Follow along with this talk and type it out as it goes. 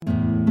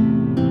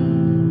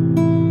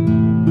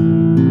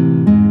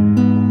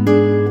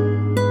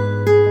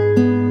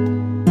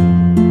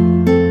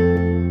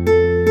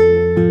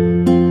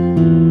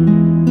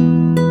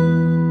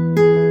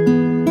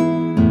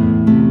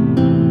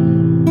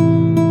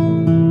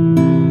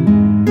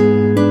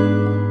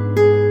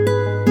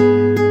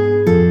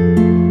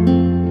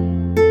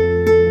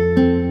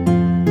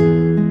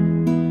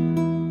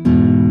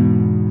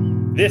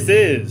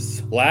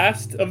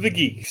Last of the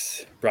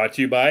Geeks, brought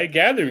to you by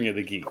Gathering of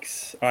the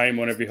Geeks. I'm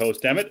one of your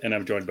hosts, Emmett, and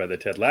I'm joined by the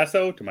Ted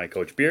Lasso, to my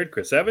coach Beard,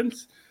 Chris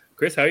Evans.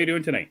 Chris, how are you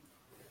doing tonight?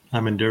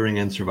 I'm enduring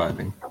and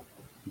surviving.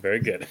 Very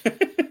good.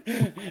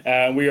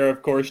 We are,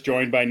 of course,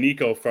 joined by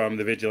Nico from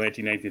the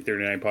Vigilante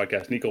 1939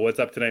 podcast. Nico, what's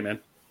up tonight, man?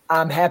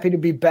 I'm happy to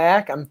be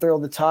back. I'm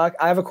thrilled to talk.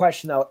 I have a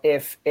question, though.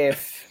 If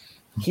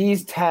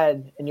he's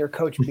Ted and you're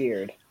Coach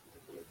Beard,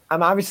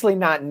 I'm obviously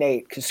not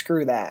Nate, because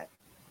screw that.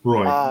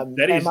 Roy.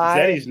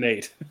 Zeddy's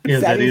Nate.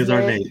 Yeah, Zeddy is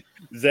our Nate.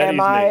 Zeddy's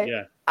Nate,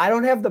 yeah. I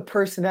don't have the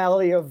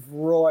personality of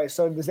Roy,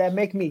 so does that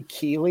make me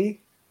Keely?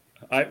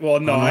 I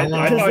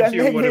thought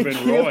you would have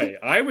been Roy.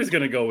 I was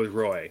going to go with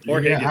Roy.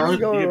 Or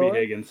Higgins. Maybe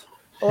Higgins.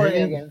 Or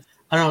Higgins.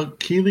 I don't know.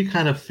 Keely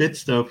kind of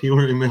fits, though,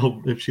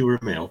 if she were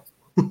a male.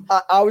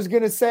 I was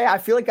going to say, I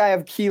feel like I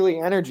have Keely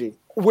energy,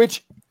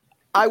 which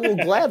I will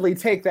gladly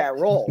take that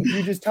role.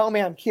 You just tell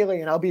me I'm Keely,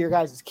 and I'll be your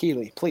guys'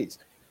 Keely, please.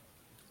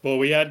 Well,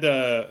 we had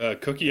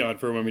Cookie on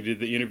for when we did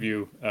the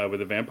interview with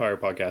the Vampire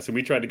podcast, and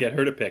we tried to get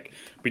her to pick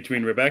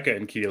between Rebecca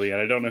and Keely,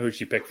 and I don't know who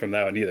she picked from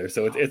that one either.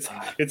 So it's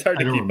hard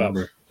to keep up.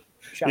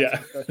 Shout out to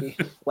Cookie,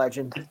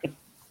 legend.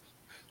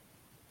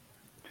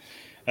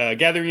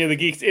 Gathering of the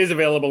Geeks is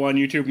available on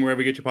YouTube and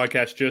wherever you get your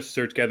podcast. Just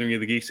search Gathering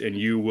of the Geeks, and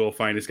you will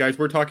find us, guys.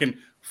 We're talking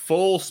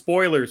full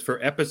spoilers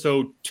for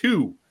episode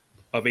 2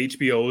 of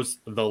HBO's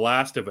The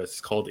Last of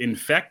Us, called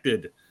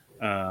Infected.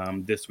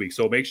 This week.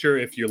 So make sure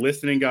if you're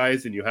listening,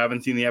 guys, and you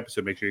haven't seen the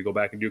episode, make sure you go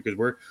back and do it, because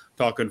we're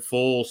talking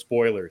full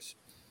spoilers.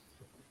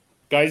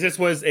 Guys, this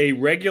was a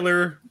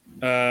regular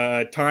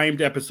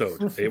timed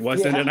episode. It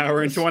wasn't an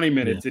hour and 20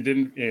 minutes. It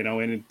didn't,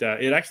 and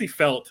it actually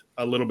felt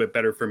a little bit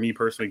better for me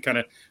personally, kind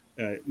of,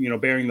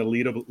 bearing the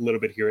lead a little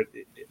bit here.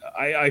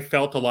 I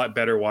felt a lot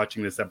better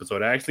watching this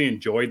episode. I actually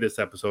enjoyed this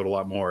episode a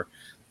lot more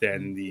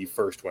than the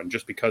first one,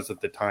 just because of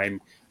the timing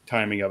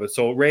of it.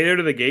 So right out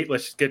of the gate,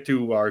 let's just get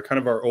to our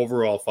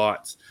overall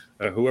thoughts.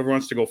 Whoever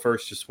wants to go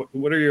first, just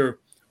what are your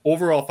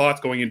overall thoughts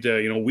going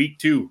into week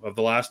 2 of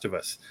The Last of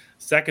Us,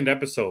 second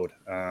episode?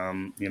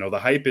 The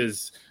hype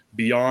is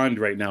beyond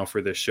right now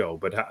for this show,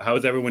 but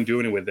how's everyone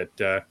doing with it?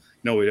 2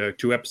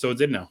 episodes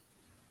in now.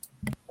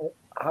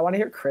 I want to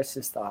hear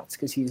Chris's thoughts,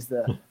 because he's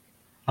the.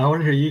 I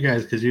want to hear you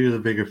guys, because you're the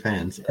bigger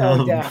fans.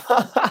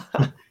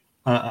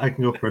 I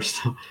can go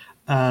first.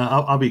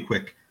 I'll be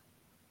quick.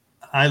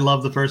 I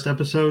love the first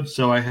episode,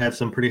 so I had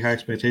some pretty high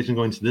expectations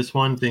going to this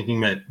one,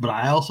 but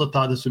I also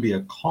thought this would be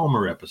a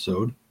calmer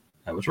episode.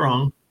 I was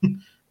wrong.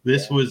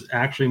 This was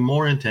actually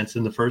more intense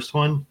than the first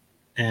one,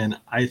 and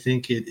I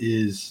think it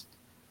is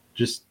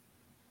just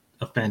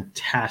a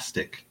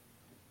fantastic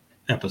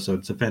episode.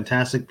 It's a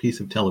fantastic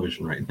piece of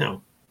television right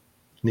now.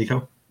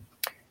 Nico?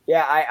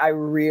 Yeah, I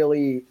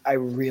really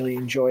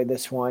enjoyed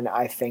this one.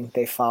 I think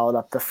they followed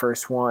up the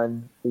first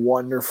one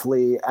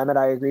wonderfully. Emmett,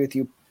 I agree with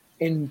you.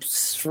 In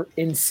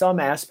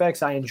some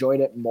aspects, I enjoyed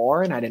it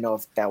more, and I didn't know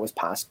if that was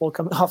possible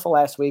coming off of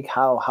last week,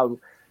 how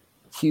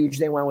huge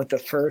they went with the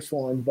first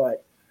one.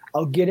 But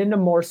I'll get into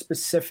more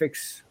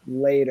specifics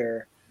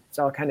later,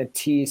 so I'll kind of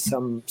tease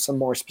some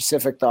more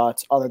specific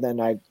thoughts, other than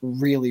I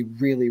really,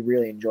 really,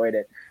 really enjoyed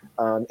it.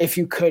 If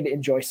you could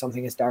enjoy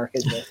something as dark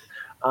as this,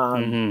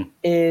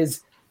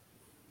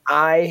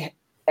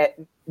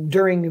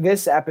 during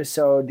this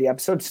episode, the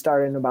episode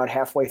started about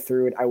halfway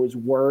through it, I was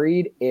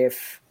worried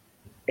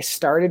I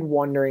started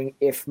wondering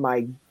if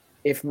my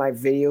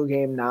video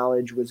game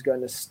knowledge was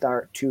going to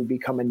start to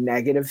become a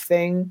negative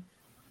thing,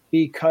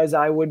 because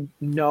I would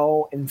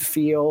know and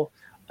feel.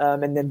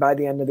 And then by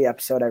the end of the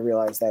episode, I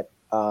realized that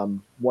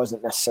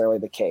wasn't necessarily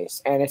the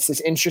case. And it's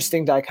this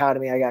interesting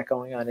dichotomy I got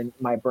going on in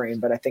my brain,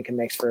 but I think it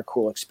makes for a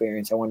cool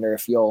experience. I wonder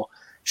if you'll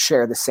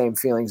share the same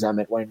feelings,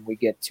 Emmett, when we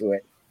get to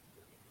it.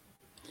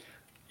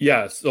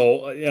 Yeah,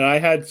 so and I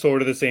had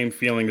sort of the same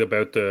feeling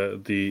about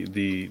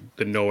the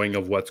knowing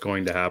of what's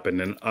going to happen,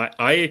 and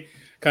I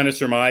kind of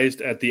surmised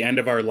at the end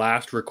of our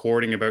last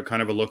recording about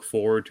kind of a look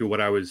forward to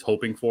what I was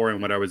hoping for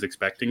and what I was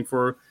expecting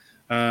for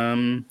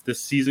this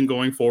season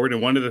going forward.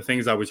 And one of the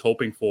things I was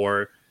hoping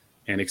for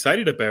and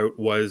excited about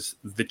was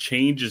the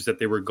changes that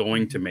they were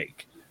going to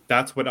make.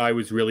 That's what I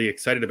was really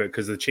excited about,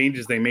 because the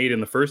changes they made in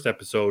the first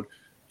episode,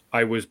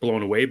 I was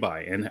blown away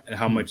by, and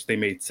how much they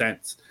made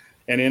sense.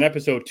 And in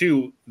episode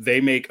 2,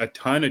 they make a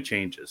ton of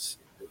changes,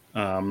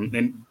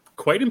 and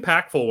quite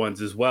impactful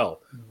ones as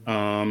well.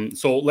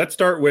 So let's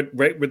start with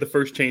the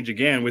first change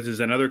again, which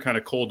is another kind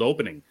of cold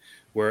opening,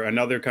 where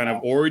another kind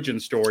of origin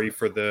story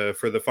for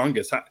the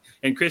fungus.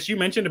 And Chris, you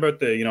mentioned about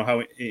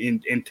how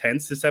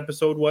intense this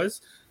episode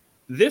was.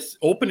 This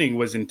opening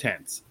was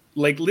intense,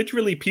 like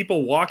literally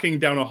people walking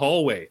down a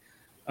hallway,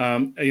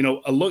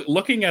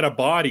 looking at a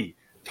body,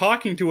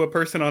 talking to a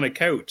person on a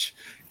couch.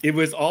 It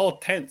was all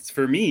tense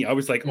for me. I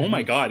was like, oh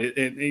my God.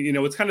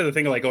 It's kind of the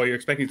thing of like, oh, you're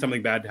expecting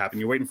something bad to happen.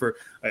 You're waiting for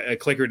a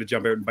clicker to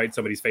jump out and bite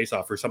somebody's face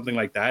off or something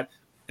like that.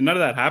 And none of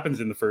that happens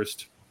in the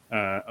first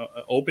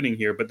opening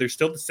here, but there's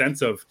still the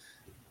sense of,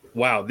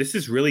 wow, this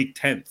is really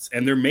tense.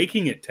 And they're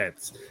making it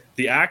tense.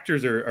 The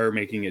actors are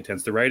making it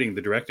tense. The writing,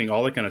 the directing,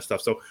 all that kind of stuff.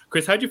 So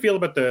Chris, how'd you feel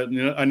about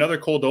another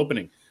cold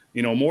opening?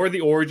 more of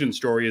the origin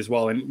story as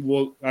well. And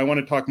I want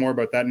to talk more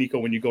about that, Nico,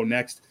 when you go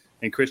next.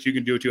 And Chris, you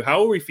can do it too.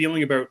 How are we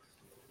feeling about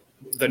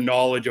the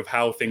knowledge of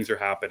how things are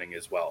happening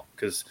as well?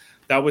 Because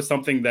that was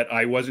something that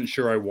I wasn't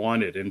sure I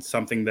wanted, and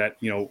something that,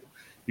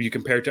 you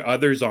compare to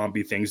other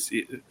zombie things,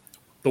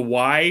 the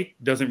why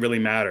doesn't really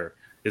matter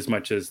as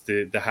much as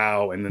the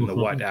how and then the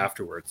what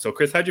afterwards. So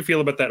Chris, how'd you feel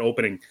about that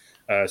opening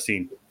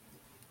scene?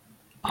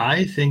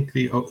 I think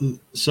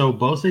so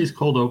both these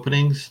cold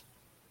openings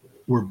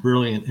were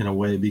brilliant in a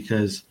way,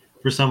 because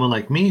for someone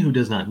like me who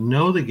does not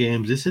know the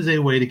games, this is a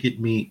way to get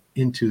me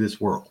into this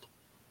world,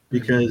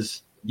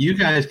 because you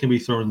guys can be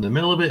thrown in the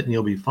middle of it and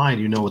you'll be fine.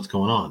 You know what's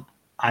going on.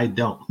 I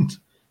don't.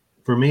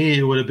 For me,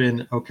 it would have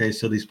been, okay,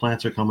 so these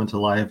plants are coming to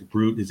life.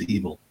 Brute is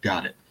evil.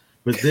 Got it.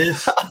 But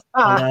this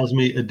allows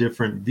me a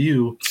different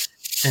view.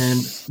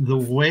 And the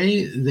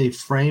way they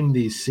frame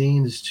these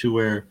scenes to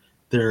where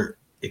they're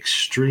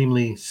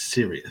extremely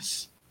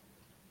serious.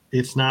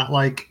 It's not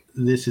like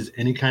this is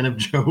any kind of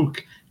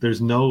joke.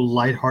 There's no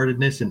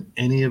lightheartedness in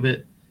any of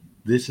it.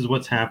 This is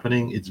what's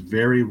happening. It's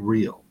very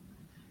real.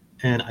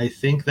 And I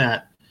think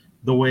that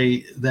the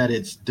way that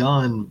it's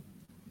done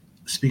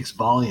speaks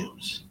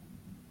volumes,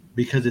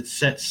 because it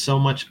sets so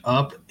much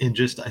up in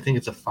I think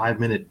it's a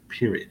 5-minute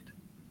period.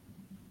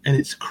 And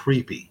it's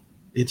creepy.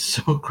 It's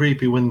so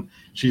creepy when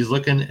she's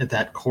looking at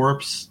that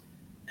corpse.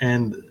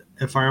 And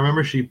if I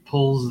remember, she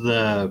pulls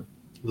the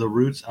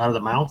roots out of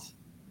the mouth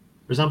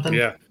or something.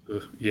 Yeah.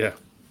 Yeah.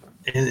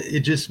 And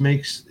it just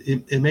makes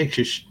you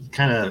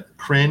kind of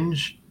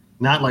cringe.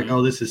 Not like,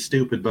 oh, this is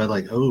stupid, but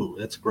like, oh,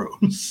 that's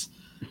gross.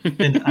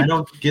 And I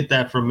don't get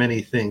that from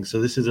many things.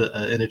 So this is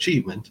an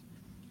achievement.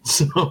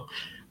 So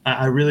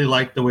I really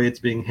like the way it's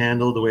being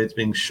handled, the way it's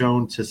being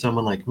shown to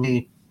someone like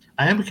me.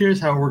 I am curious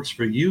how it works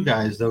for you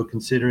guys, though,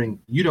 considering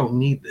you don't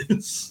need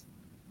this.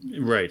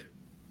 Right.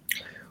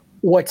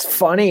 What's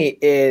funny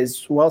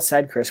is, well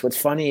said, Chris. What's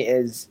funny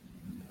is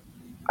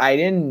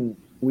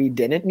we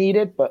didn't need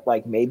it, but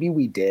like maybe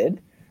we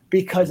did,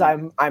 because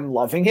I'm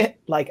loving it.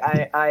 Like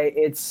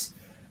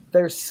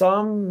there's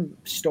some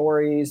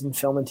stories in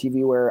film and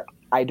TV where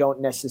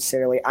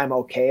I'm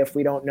okay if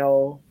we don't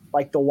know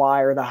like the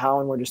why or the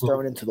how, and we're just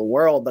thrown into the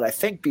world. But I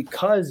think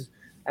because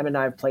Em and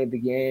I have played the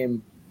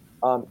game,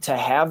 to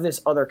have this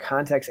other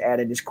context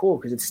added is cool,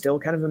 because it's still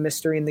kind of a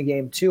mystery in the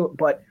game too.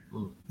 But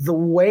the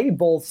way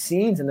both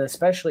scenes, and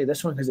especially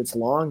this one because it's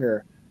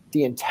longer,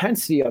 the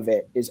intensity of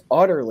it is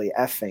utterly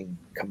effing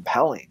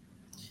compelling.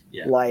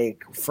 Yeah.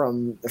 Like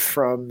from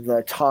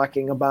the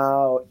talking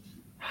about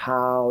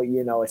how,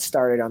 it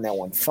started on that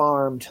one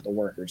farm, to the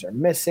workers are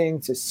missing,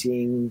 to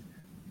seeing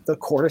the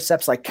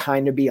cordyceps like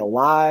kind of be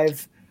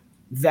alive,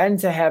 then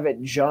to have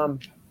it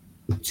jump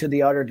to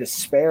the utter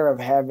despair of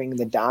having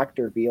the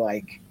doctor be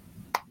like,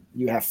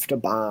 you have to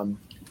bomb,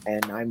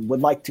 and I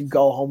would like to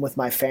go home with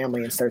my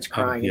family, and starts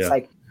crying. Yeah. It's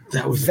like,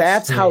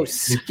 that's insane. How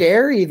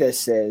scary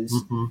this is.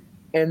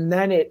 And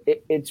then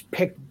it's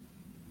picked.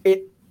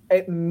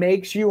 It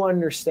makes you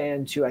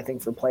understand too, I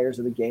think, for players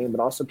of the game,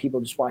 but also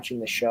people just watching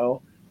the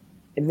show.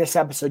 In this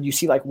episode, you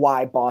see like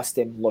why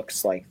Boston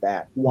looks like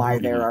that, why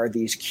there are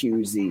these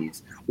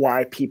QZs,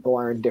 why people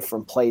are in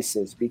different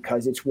places.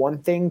 Because it's one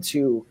thing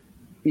to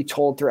be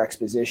told through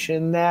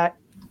exposition that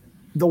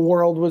the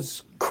world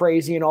was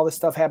crazy and all this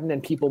stuff happened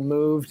and people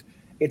moved.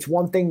 It's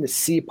one thing to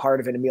see part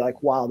of it and be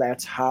like, wow,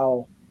 that's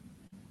how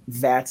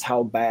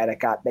bad it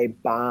got. They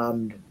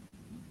bombed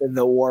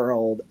the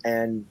world,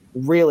 and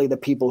really the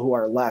people who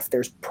are left,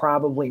 there's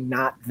probably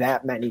not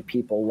that many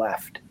people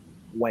left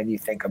when you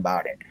think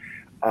about it.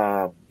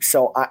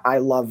 So I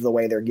love the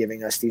way they're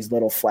giving us these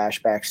little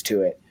flashbacks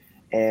to it.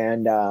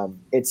 And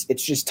it's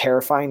just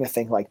terrifying to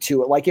think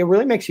it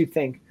really makes you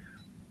think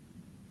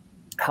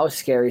how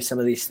scary some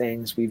of these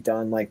things we've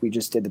done. Like we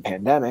just did the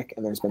pandemic,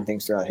 and there's been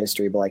things throughout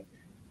history, but like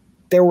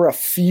there were a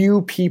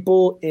few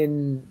people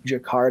in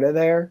Jakarta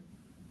there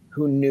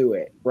who knew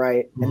it,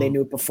 right? And they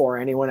knew it before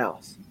anyone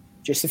else.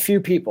 Just a few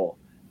people.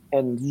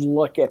 And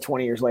look at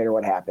 20 years later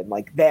what happened.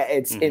 Like that,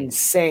 it's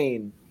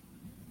insane.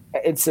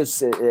 It's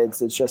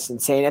just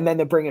insane. And then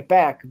to bring it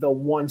back, the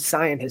one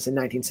scientist in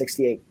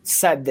 1968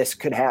 said this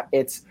could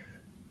happen.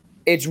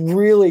 It's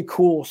really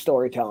cool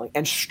storytelling,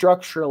 and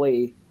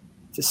structurally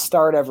to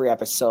start every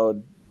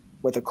episode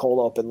with a cold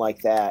open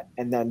like that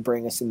and then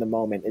bring us in the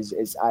moment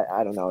is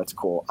I don't know, it's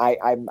cool. I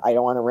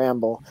don't want to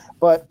ramble,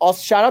 but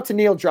also shout out to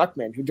Neil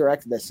Druckmann who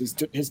directed this, his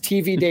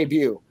TV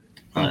debut.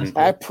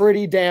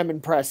 Pretty damn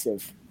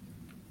impressive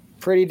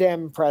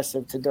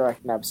to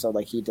direct an episode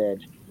like he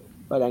did.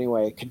 But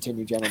anyway,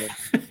 continue, gentlemen.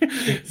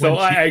 So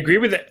I agree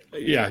with it.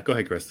 Yeah, go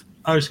ahead, Chris.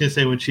 I was going to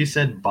say, when she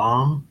said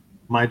bomb,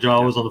 my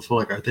jaw was on the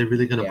floor. Like, are they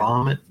really going to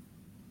bomb it?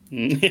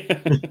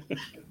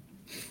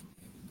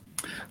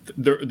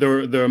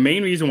 The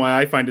main reason why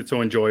I find it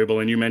so enjoyable,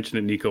 and you mentioned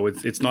it, Nico,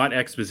 it's not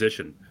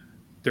exposition.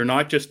 They're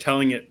not just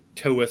telling it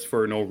to us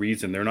for no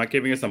reason. They're not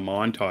giving us a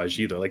montage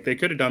either. Like they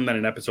could have done that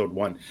in episode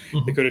 1.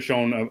 They could have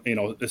shown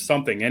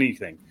something,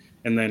 anything,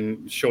 and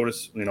then showed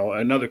us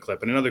another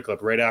clip and another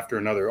clip right after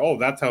another. Oh,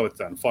 that's how it's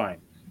done.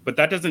 Fine, but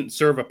that doesn't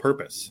serve a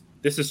purpose.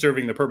 this is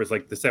serving the purpose,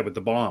 like they said with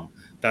the bomb.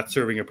 That's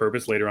serving a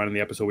purpose. Later on in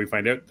the episode, we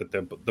find out that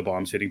the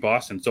bomb's hitting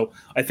Boston. So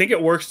I think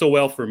it works so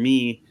well for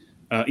me,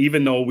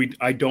 even though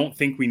I don't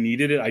think we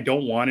needed it. I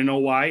don't want to know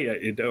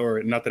why,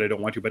 or not that I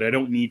don't want to, but I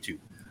don't need to.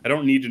 I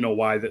don't need to know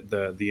why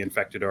the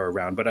infected are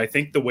around. But I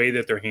think the way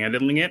that they're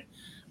handling it,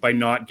 by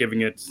not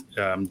giving it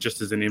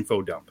just as an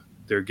info dump,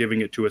 they're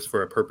giving it to us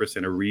for a purpose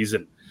and a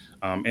reason.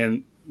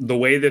 And the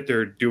way that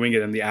they're doing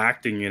it and the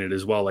acting in it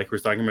as well, like we're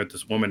talking about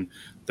this woman,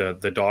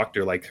 the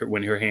doctor, like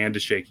when her hand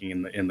is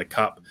shaking in the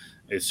cup,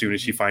 as soon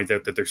as she finds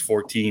out that there's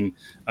 14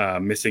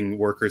 missing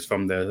workers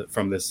from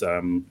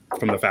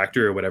the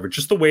factory or whatever,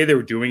 just the way they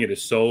were doing it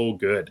is so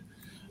good.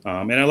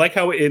 And I like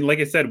how like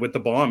I said, with the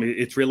bomb,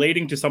 it's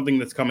relating to something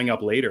that's coming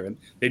up later. And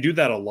they do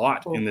that a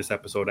lot in this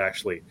episode,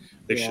 actually.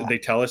 They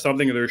tell us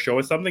something or they show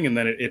us something, and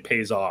then it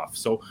pays off.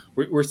 So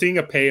we're seeing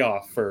a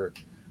payoff for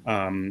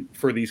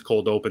these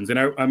cold opens. And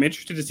I'm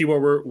interested to see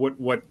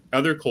what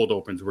other cold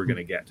opens we're going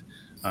to get.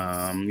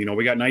 We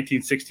got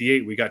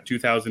 1968, we got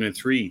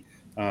 2003.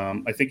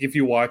 I think if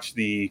you watch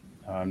the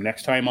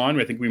next time on,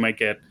 I think we might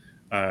get,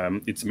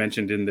 it's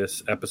mentioned in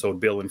this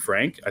episode, Bill and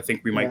Frank. I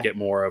think we might get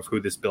more of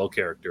who this Bill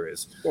character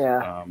is,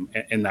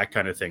 and that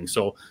kind of thing.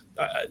 So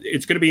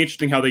it's going to be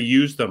interesting how they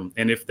use them,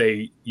 and if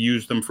they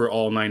use them for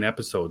all 9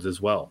 episodes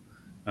as well.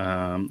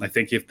 I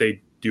think if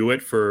they do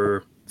it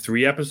for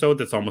 3 episodes,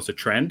 that's almost a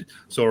trend.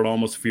 So it'll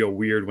almost feel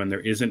weird when there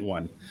isn't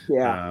one,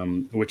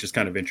 which is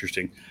kind of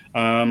interesting.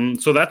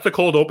 So that's the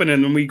cold open,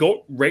 and then we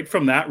go right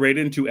from that right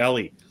into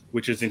Ellie,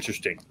 which is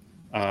interesting.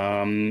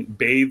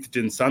 Bathed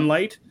in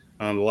sunlight.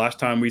 The last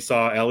time we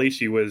saw Ellie,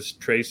 she was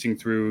tracing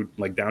through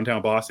like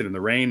downtown Boston in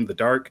the rain, the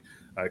dark.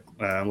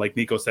 Like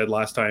Nico said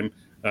last time,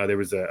 there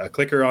was a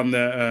clicker on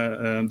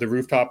the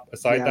rooftop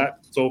aside that.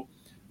 So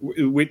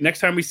next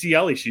time we see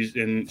Ellie, she's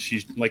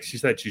like she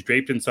said, she's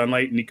draped in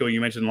sunlight. Nico,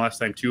 you mentioned last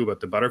time too about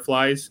the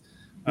butterflies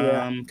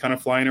kind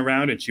of flying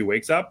around, and she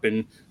wakes up,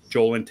 and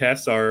Joel and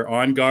Tess are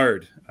on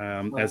guard,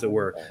 as it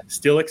were,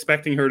 still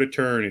expecting her to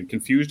turn and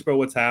confused about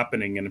what's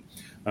happening. And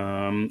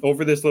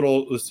over this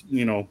little,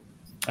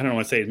 I don't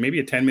want to say maybe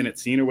a 10-minute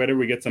scene or whatever,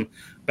 we get some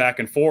back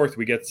and forth.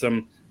 We get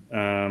some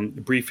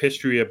brief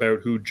history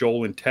about who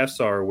Joel and Tess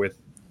are, with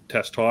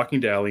Tess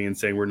talking to Ellie and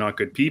saying we're not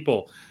good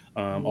people,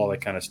 all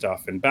that kind of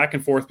stuff, and back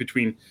and forth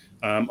between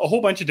a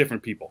whole bunch of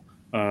different people,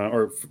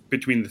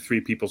 between the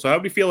 3 people. So how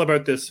do you feel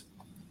about this?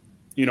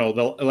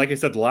 Like I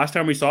said, the last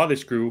time we saw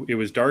this crew, it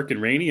was dark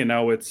and rainy, and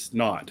now it's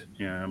not.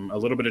 A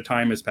little bit of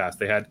time has passed.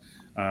 They had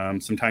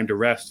some time to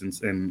rest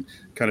and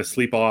kind of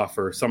sleep off,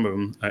 or some of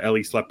them.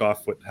 Ellie slept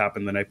off what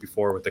happened the night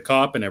before with the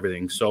cop and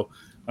everything. So,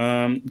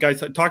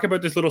 guys, talk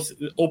about this little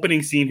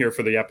opening scene here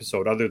for the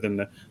episode, other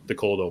than the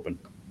cold open.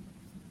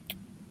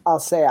 I'll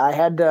say I'm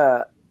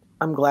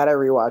glad I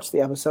rewatched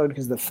the episode,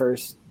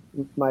 because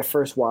my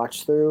first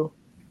watch through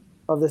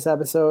of this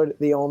episode,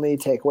 the only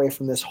takeaway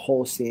from this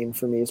whole scene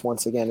for me is,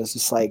 once again, is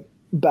just like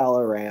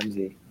Bella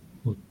Ramsey.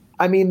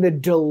 I mean, the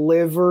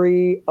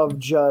delivery of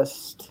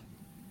just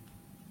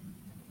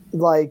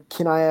like,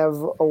 can I have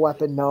a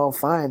weapon? No,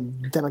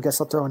 fine. Then I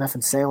guess I'll throw an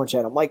effing sandwich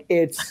at him. Like,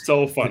 it's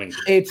so funny.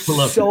 It's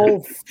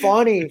so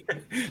funny.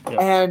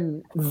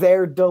 And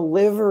their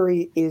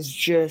delivery is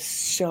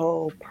just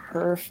so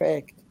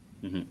perfect.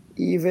 Mm-hmm.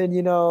 Even,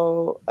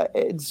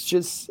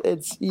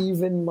 it's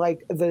even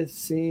like the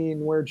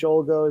scene where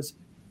Joel goes,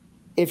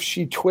 if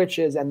she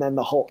twitches, and then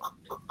the whole,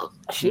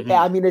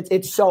 I mean,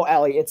 it's so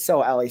Ellie. It's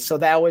so Ellie. So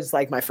that was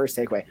like my first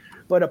takeaway.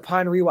 But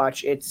upon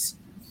rewatch,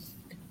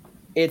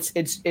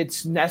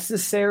 it's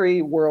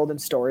necessary world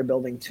and story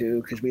building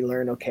too, because we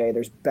learn, okay,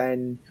 there's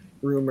been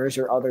rumors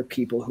or other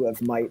people who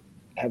might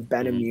have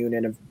been immune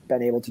and have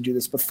been able to do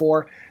this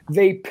before.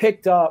 They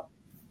picked up,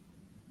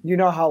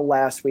 how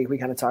last week we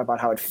kind of talked about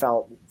how it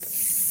felt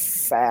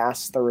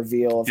fast, the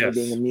reveal of her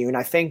being immune.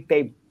 I think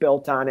they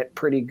built on it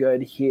pretty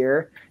good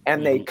here,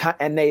 and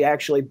they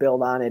actually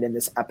build on it in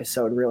this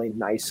episode really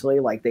nicely.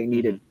 Like, they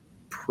needed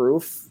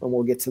proof, and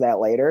we'll get to that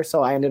later.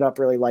 So I ended up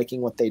really liking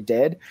what they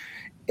did.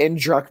 In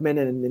Druckmann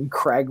and in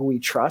Craig we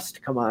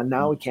trust. Come on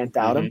now, we can't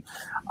doubt him.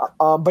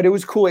 But it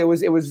was cool. It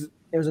was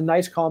a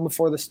nice calm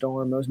before the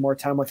storm. There was more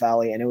time with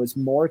Ellie, and it was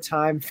more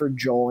time for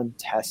Joel and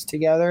Tess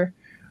together.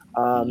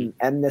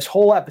 And this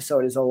whole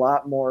episode is a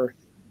lot more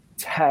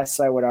Tess,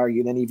 I would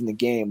argue, than even the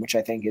game, which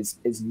I think is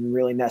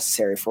really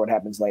necessary for what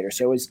happens later.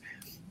 So it was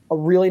a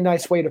really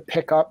nice way to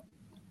pick up.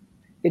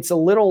 It's a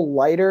little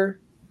lighter,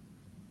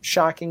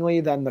 shockingly,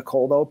 than the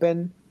cold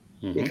open,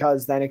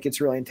 because then it gets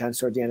really intense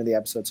towards the end of the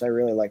episode. So I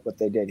really like what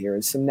they did here.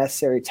 It's some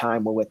necessary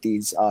time with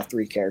these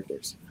 3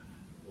 characters.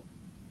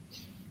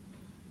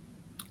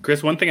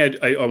 Chris, one thing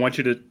I want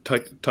you to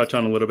touch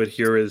on a little bit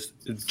here is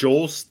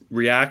Joel's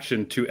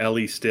reaction to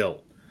Ellie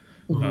still.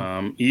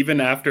 Even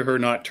after her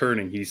not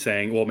turning, he's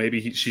saying, well,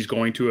 maybe she's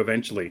going to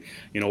eventually.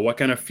 What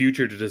kind of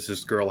future does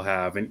this girl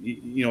have?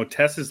 And,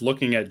 Tess is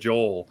looking at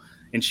Joel,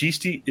 and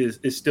she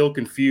is still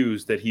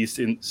confused that he's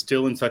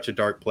still in such a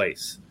dark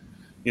place.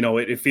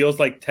 It feels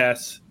like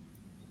Tess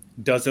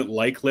doesn't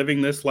like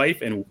living this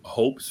life and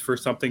hopes for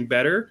something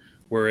better,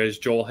 whereas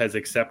Joel has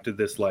accepted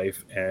this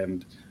life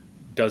and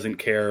doesn't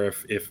care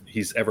if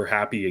he's ever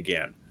happy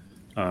again.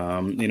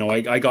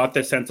 I got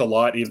this sense a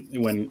lot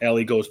when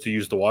Ellie goes to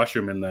use the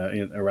washroom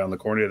around the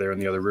corner there in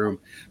the other room.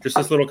 Just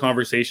this little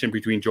conversation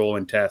between Joel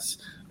and Tess,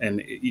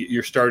 and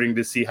you're starting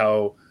to see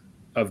how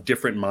of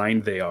different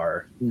mind they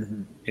are,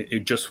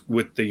 just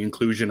with the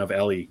inclusion of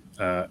Ellie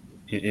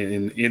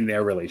in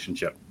their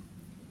relationship.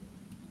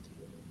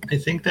 I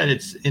think that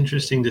it's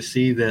interesting to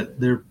see that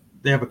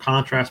they have a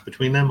contrast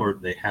between them, or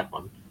they had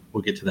one.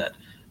 We'll get to that.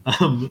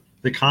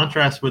 The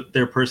contrast with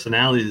their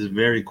personalities is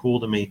very cool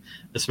to me,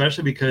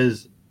 especially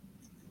because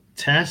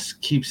Tess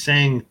keeps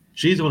saying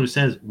she's the one who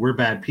says we're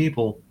bad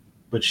people,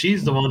 but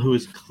she's the one who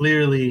is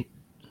clearly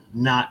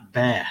not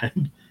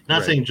bad. Not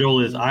Right. saying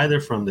Joel is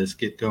either from this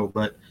get-go,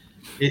 but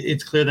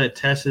it's clear that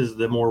Tess is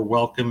the more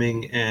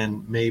welcoming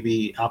and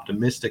maybe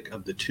optimistic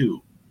of the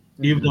two,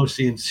 even though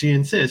she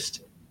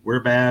insists we're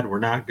bad, we're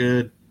not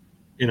good.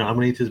 I'm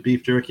going to eat this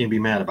beef jerky and be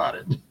mad about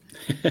it.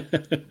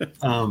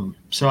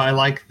 So I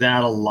like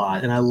that a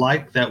lot, and I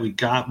like that we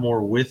got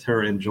more with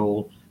her and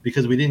Joel,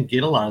 because we didn't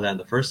get a lot of that in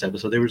the first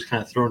episode. They were just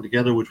kind of thrown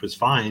together, which was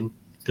fine,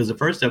 because the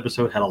first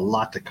episode had a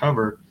lot to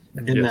cover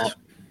in that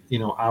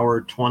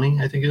hour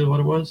 20, I think is what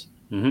it was.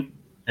 And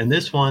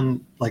this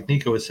one, like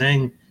Nico was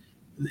saying,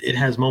 it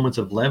has moments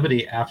of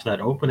levity after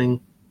that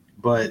opening,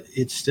 but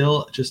it's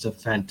still just a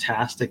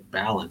fantastic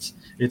balance.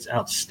 It's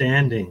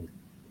outstanding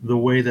the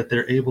way that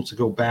they're able to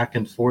go back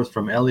and forth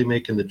from Ellie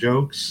making the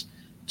jokes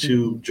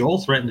to Joel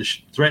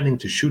threatening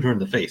to shoot her in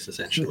the face,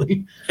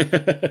 essentially.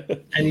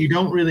 And you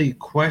don't really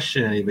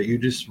question any of it. You're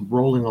just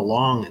rolling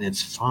along, and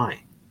it's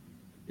fine.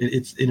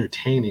 It's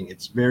entertaining.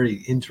 It's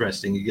very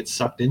interesting. You get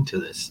sucked into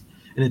this.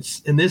 And it's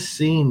in this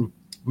scene,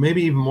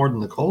 maybe even more than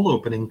the cold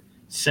opening,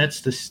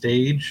 sets the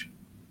stage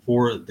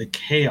for the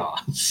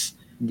chaos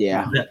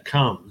that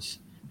comes.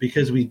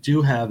 Because we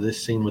do have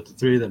this scene with the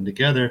three of them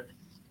together.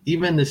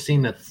 Even the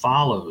scene that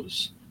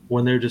follows,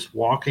 when they're just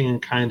walking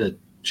and kind of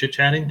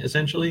chit-chatting,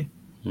 essentially.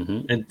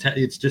 And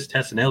it's just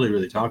Tess and Ellie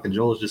really talking.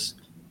 Joel is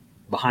just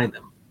behind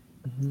them.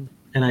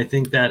 And I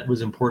think that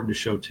was important to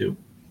show too.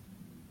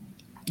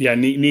 Yeah,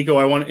 Nico,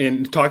 I want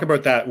to talk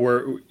about that.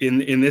 Where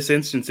in this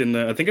instance,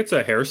 I think it's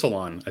a hair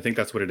salon. I think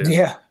that's what it is.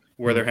 Yeah.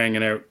 Where they're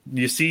hanging out.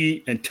 You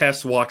see, and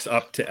Tess walks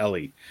up to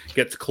Ellie,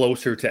 gets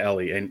closer to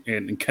Ellie,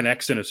 and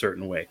connects in a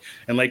certain way.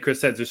 And like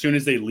Chris says, as soon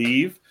as they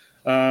leave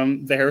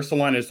the hair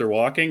salon, as they're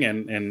walking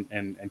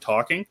and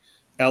talking,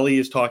 Ellie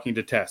is talking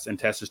to Tess, and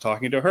Tess is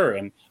talking to her,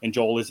 and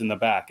Joel is in the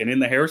back. And in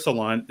the hair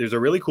salon, there's a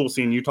really cool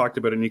scene. You talked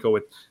about it, Nico,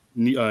 with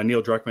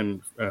Neil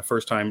Druckmann,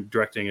 first time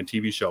directing a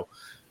TV show.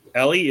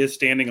 Ellie is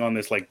standing on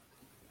this, like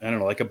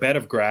a bed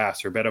of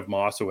grass or bed of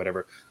moss or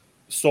whatever,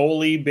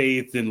 solely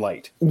bathed in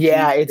light.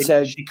 Yeah,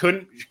 she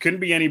couldn't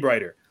be any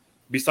brighter.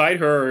 Beside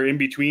her, or in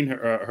between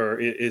her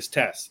is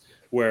Tess,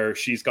 where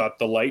she's got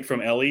the light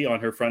from Ellie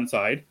on her front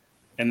side.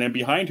 And then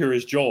behind her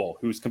is Joel,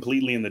 who's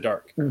completely in the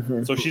dark.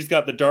 So she's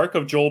got the dark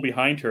of Joel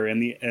behind her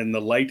and the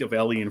light of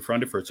Ellie in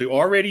front of her. So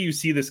already you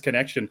see this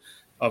connection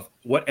of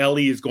what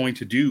Ellie is going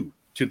to do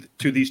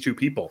to these two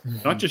people,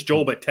 not just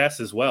Joel, but Tess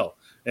as well.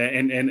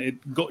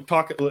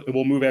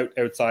 We'll move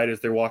outside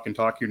as they're walking.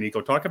 Talk here, Nico.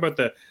 Talk about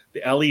the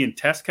Ellie and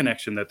Tess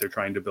connection that they're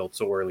trying to build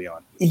so early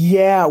on.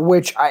 Yeah,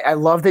 which I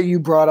love that you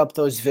brought up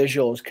those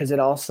visuals, because it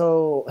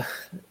also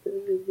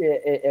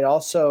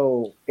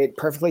it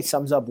perfectly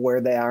sums up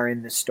where they are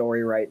in the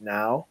story right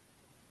now.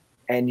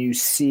 And you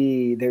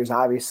see there's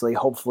obviously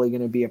hopefully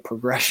going to be a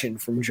progression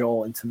from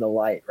Joel into the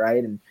light,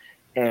 right?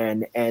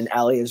 And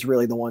Ellie is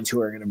really the ones who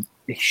are going to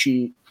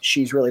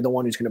she's really the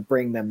one who's going to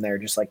bring them there,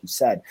 just like you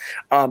said.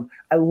 I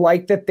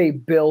like that they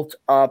built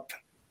up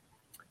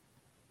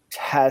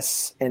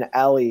Tess and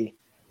Ellie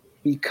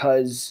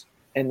because,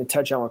 and to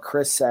touch on what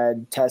Chris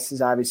said, Tess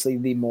is obviously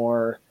the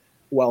more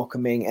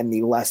welcoming and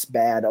the less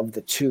bad of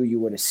the two, you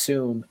would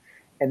assume.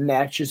 And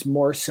that just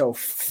more so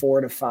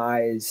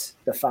fortifies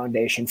the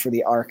foundation for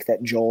the arc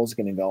that Joel's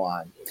going to go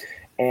on.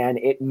 And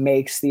it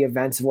makes the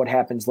events of what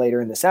happens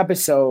later in this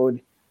episode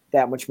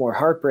that much more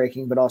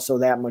heartbreaking, but also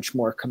that much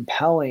more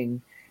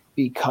compelling,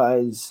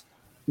 because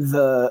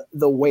the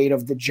weight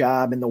of the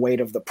job and the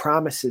weight of the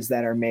promises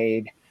that are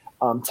made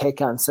take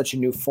on such a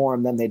new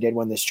form than they did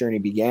when this journey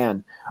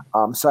began.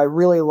 So I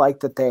really like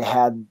that they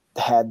had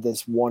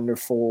this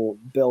wonderful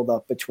build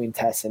up between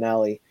Tess and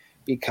Ellie,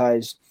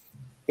 because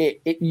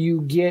it's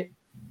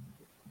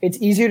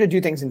easier to do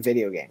things in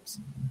video games.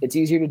 It's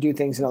easier to do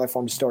things in other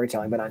forms of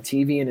storytelling, but on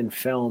TV and in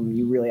film,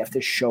 you really have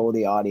to show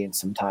the audience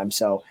sometimes.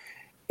 So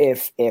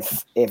if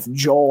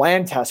Joel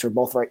and Tess are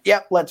both like,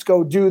 yep, let's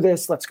go do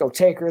this, let's go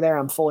take her there,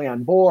 I'm fully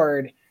on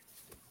board,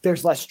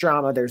 there's less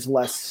drama, there's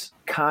less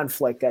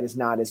conflict that is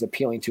not as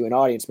appealing to an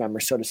audience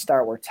member. So to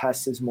start where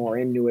Tess is more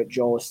into it,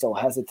 Joel is still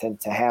hesitant,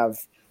 to have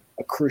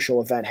a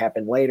crucial event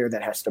happen later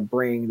that has to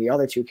bring the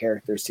other two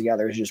characters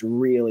together is just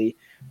really,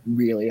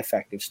 really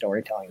effective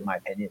storytelling, in my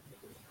opinion.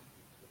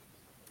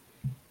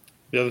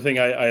 The other thing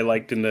I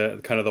liked in the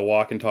kind of the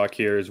walk and talk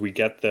here is we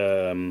get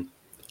the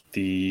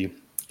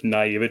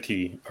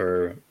naivety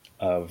or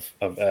of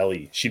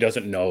Ellie. She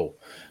doesn't know.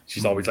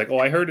 She's always like, "Oh,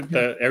 I heard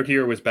the out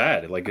here was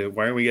bad. Like,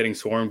 why aren't we getting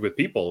swarmed with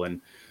people?"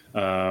 And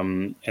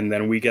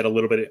then we get a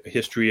little bit of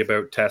history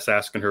about Tess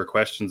asking her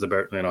questions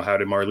about, how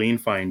did Marlene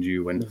find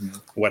you, and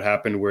what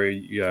happened where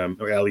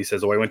Ellie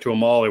says, "Oh, I went to a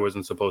mall I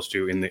wasn't supposed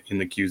to in the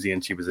QZ,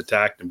 and she was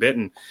attacked and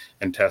bitten."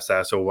 And Tess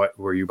asks, "Oh, what,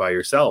 were you by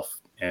yourself?"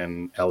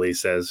 And Ellie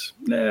says,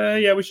 "Yeah,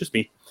 it was just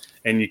me."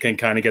 And you can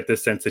kind of get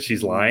this sense that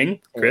she's lying.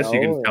 Chris, you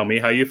can tell me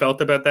how you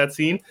felt about that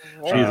scene.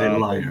 She's a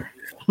liar.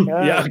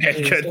 Yeah,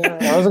 okay, good.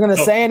 I wasn't going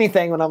to say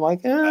anything when I'm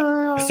like,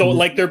 so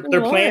like they're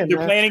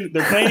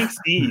planting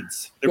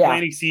seeds. They're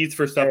planting seeds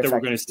for stuff that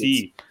we're going to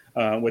see,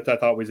 which I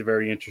thought was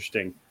very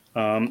interesting.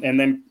 And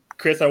then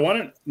Chris, I want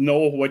to know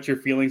what your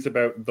feelings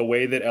about the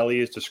way that Ellie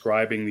is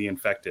describing the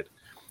infected,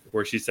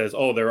 where she says,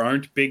 "Oh, there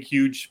aren't big,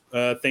 huge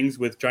things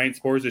with giant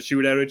spores that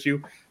shoot out at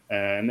you."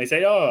 And they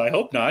say, "Oh, I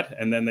hope not."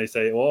 And then they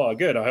say, "Oh,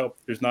 good. I hope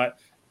there's not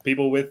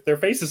people with their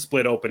faces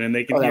split open and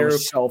they can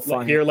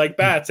hear like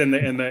bats." And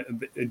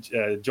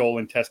Joel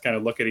and Tess kind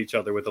of look at each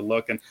other with a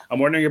look. And I'm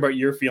wondering about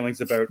your feelings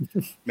about,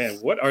 man,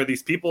 what are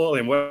these people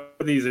and what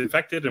are these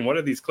infected and what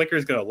are these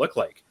clickers going to look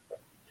like?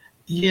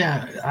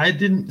 Yeah, I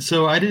didn't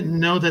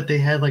know that they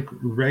had like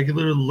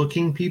regular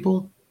looking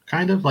people,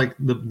 kind of like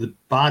the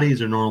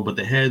bodies are normal, but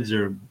the heads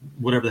are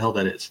whatever the hell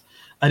that is.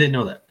 I didn't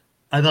know that.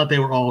 I thought they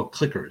were all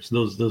clickers,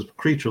 those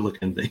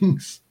creature-looking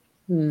things.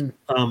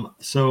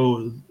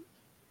 So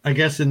I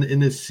guess in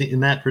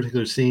that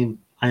particular scene,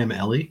 I am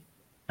Ellie.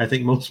 I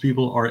think most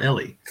people are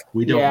Ellie.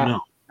 We don't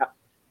know,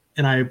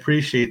 and I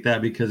appreciate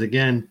that because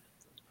again,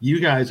 you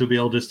guys will be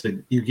able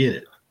you get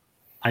it.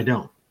 I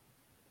don't.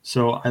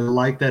 So I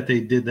like that they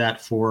did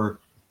that for,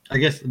 I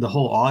guess, the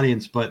whole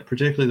audience, but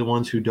particularly the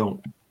ones who don't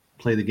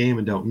play the game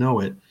and don't know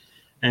it.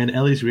 And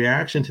Ellie's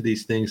reaction to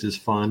these things is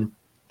fun.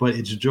 But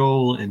it's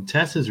Joel and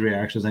Tess's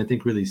reactions, I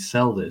think, really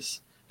sell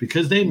this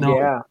because they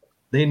know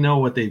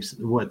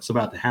what's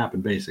about to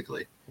happen.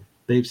 Basically,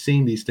 they've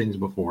seen these things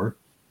before.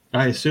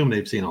 I assume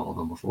they've seen all of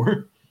them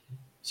before.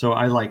 So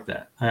I like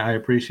that. I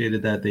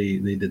appreciated that they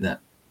did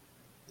that.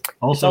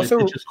 Also,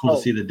 it's just cool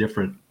to see the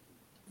different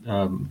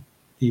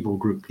evil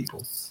group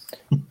people.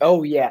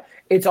 Oh yeah,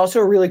 it's also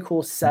a really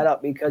cool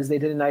setup because they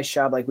did a nice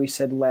job, like we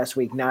said last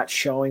week, not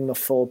showing the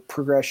full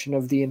progression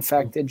of the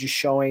infected, just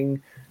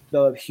showing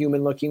the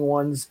human-looking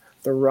ones,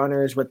 the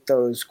runners with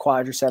those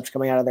quadriceps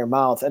coming out of their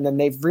mouth. And then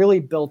they've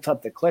really built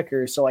up the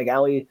clickers. So like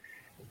Ellie,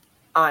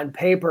 on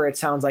paper, it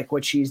sounds like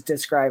what she's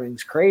describing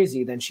is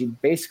crazy. Then she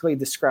basically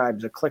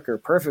describes a clicker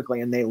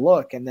perfectly and they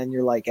look. And then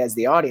you're like, as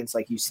the audience,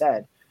 like you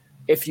said,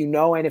 if you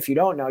know and if you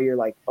don't know, you're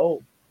like,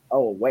 oh,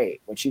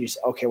 wait. When she just,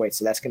 okay, wait,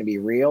 so that's going to be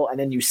real. And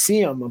then you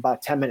see them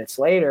about 10 minutes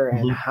later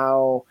and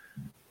how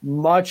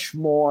much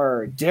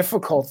more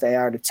difficult they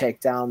are to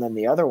take down than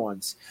the other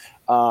ones.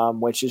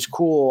 Which is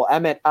cool.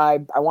 Emmett, I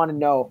want to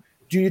know,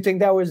 do you think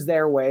that was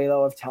their way,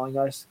 though, of telling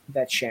us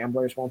that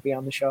Shamblers won't be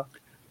on the show?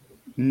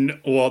 No,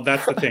 well,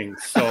 that's the thing.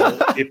 So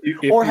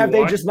or have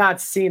they just not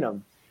seen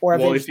them? Or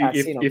have they just not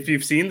seen them? If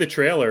you've seen the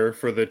trailer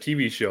for the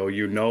TV show,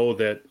 you know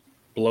that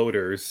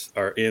bloaters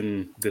are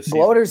in this season.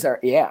 Bloaters are,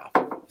 yeah.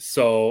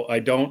 So I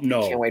don't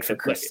know. Can't wait for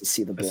Chris to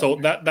see the bloater.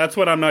 So that's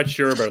what I'm not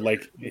sure about.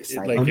 Like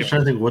I'm just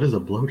trying to think, what is a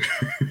bloater?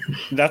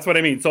 That's what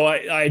I mean. So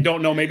I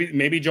don't know.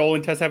 Maybe Joel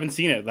and Tess haven't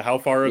seen it. How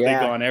far have they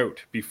gone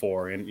out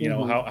before? And you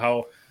know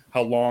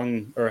how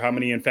long or how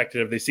many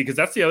infected have they seen? Because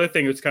that's the other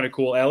thing that's kind of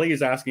cool. Ellie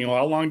is asking,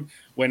 how long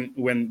when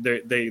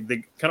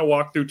they kind of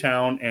walk through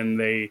town and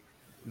they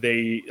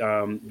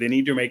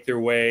need to make their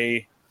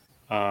way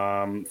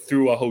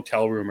through a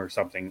hotel room or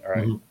something, all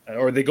right?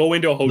 Or they go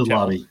into a hotel. The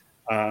lobby.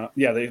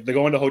 They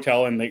go into a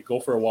hotel and they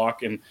go for a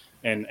walk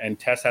and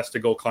Tess has to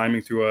go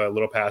climbing through a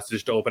little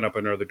passage to open up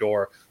another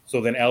door. So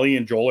then Ellie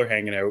and Joel are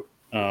hanging out,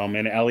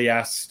 and Ellie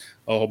asks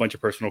a whole bunch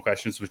of personal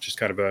questions, which is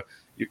kind of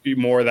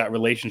more of that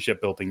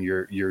relationship building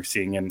you're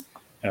seeing and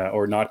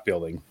or not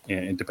building,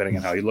 and depending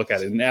on how you look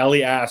at it. And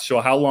Ellie asks,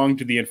 "So how long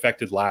do the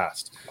infected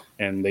last?"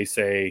 And they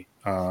say,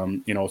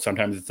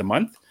 sometimes it's a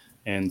month.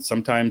 And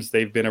sometimes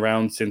they've been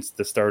around since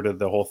the start of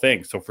the whole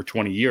thing. So for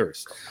 20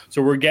 years.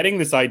 So we're getting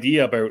this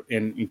idea about,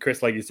 and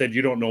Chris, like you said,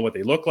 you don't know what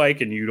they look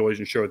like and you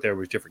wasn't sure that there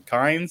was different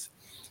kinds.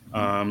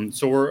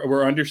 So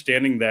we're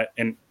understanding that.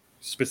 And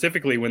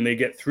specifically when they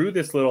get through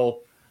this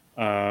little,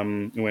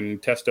 when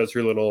Tess does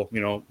her little,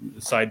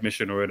 side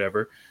mission or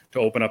whatever to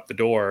open up the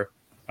door,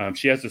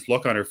 she has this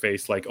look on her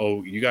face like,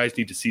 oh, you guys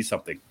need to see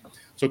something.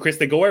 So Chris,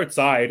 they go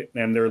outside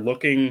and they're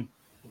looking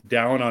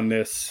down on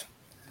this,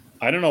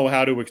 I don't know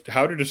how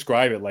to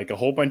describe it. Like a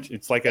whole bunch.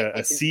 It's like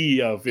a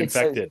sea of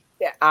infected.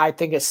 I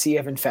think a sea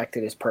of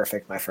infected is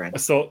perfect, my friend.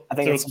 So I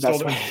think it's the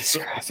best way to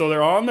describe it. So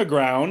they're on the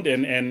ground,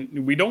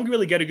 and we don't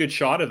really get a good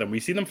shot of them. We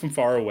see them from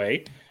far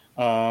away,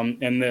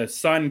 and the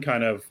sun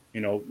kind of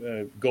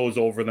goes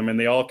over them, and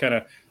they all kind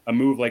of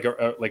move like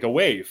a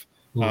wave.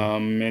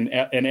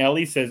 And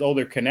Ellie says, "Oh,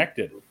 they're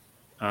connected,"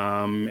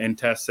 and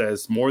Tess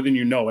says, "More than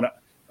you know." And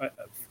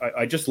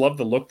I just love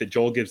the look that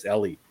Joel gives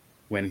Ellie.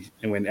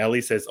 When Ellie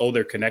says, "Oh,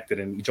 they're connected,"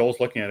 and Joel's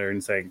looking at her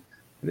and saying,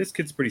 this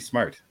kid's pretty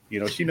smart.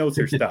 She knows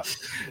her stuff.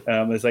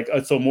 It's like,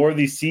 so more of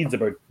these seeds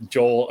about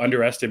Joel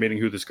underestimating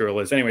who this girl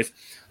is. Anyways,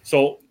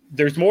 so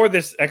there's more of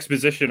this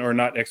explanation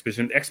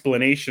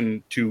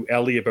to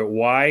Ellie about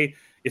why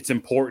it's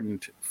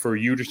important for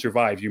you to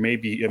survive. You may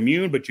be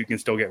immune, but you can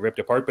still get ripped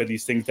apart by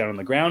these things down on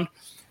the ground.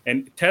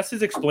 And Tess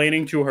is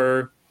explaining to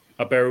her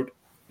about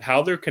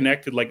how they're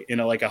connected, like in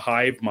a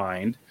hive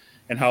mind,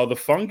 and how the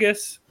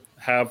fungus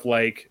have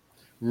like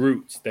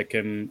roots that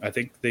can, I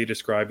think they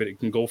describe it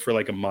can go for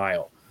like a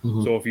mile.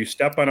 Mm-hmm. So if you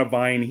step on a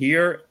vine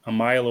here, a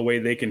mile away,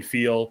 they can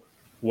feel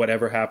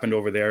whatever happened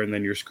over there, and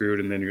then you're screwed,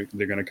 and then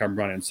they're going to come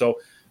running. So,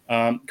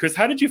 Chris,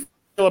 how did you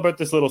feel about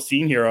this little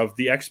scene here of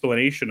the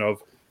explanation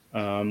of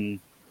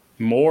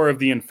more of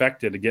the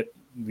infected to get?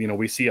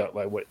 We see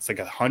it's like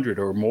 100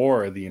 or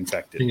more of the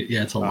infected.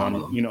 Yeah, it's a lot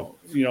of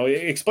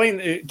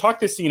them.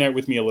 Talk this scene out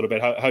with me a little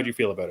bit. How do you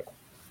feel about it?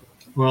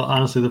 Well,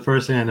 honestly, the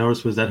first thing I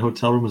noticed was that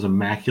hotel room was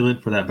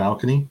immaculate for that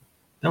balcony.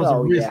 That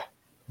was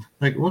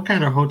like, what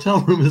kind of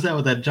hotel room is that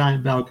with that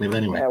giant balcony? But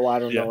anyway, I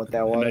don't know what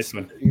that was. Nice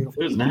one. It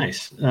was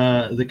nice.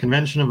 The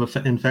convention of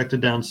infected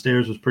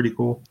downstairs was pretty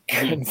cool.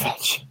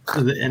 Convention.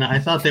 And I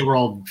thought they were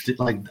all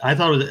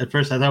at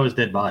first I thought it was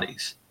dead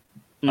bodies.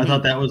 Mm-hmm. I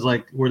thought that was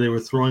like where they were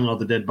throwing all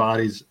the dead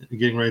bodies,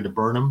 getting ready to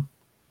burn them.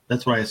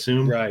 That's what I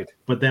assumed. Right.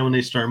 But then when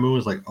they start moving,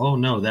 it's like, oh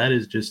no, that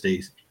is just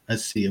a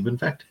sea of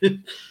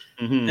infected.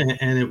 Mm-hmm.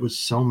 And it was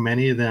so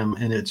many of them,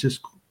 and it's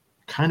just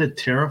kind of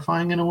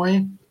terrifying in a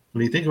way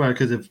when you think about it,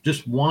 because if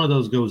just one of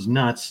those goes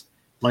nuts,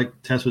 like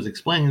Tess was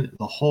explaining,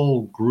 the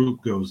whole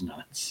group goes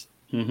nuts.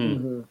 Mm-hmm.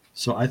 Mm-hmm.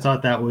 So I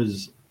thought that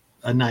was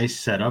a nice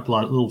setup, a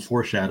little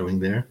foreshadowing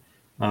there.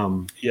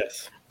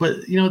 Yes.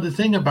 But, the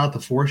thing about the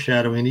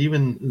foreshadowing,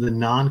 even the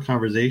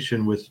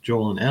non-conversation with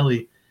Joel and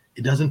Ellie,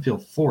 it doesn't feel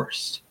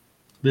forced.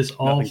 This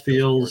all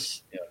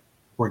feels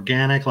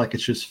organic, like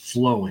it's just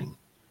flowing.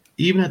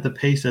 Even at the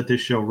pace that this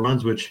show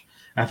runs, which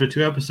after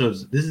 2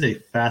 episodes, this is a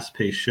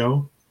fast-paced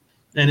show.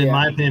 And in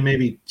my opinion,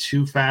 maybe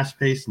too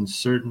fast-paced in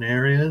certain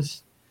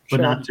areas, but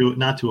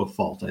not to a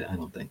fault, I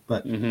don't think.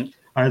 But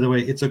either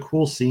way, it's a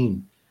cool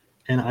scene.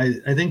 And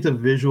I think the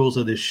visuals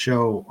of this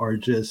show are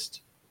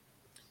just...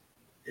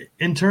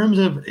 In terms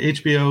of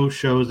HBO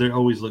shows, they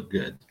always look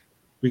good.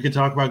 We could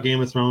talk about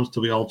Game of Thrones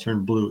till we all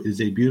turn blue. It is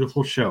a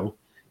beautiful show.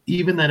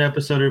 Even that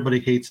episode everybody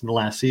hates in the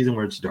last season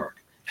where it's dark.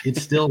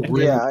 It's still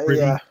really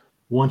pretty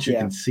once you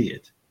can see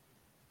it.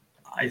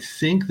 I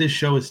think this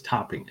show is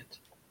topping it.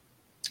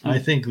 I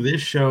think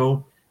this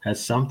show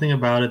has something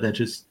about it that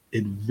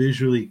it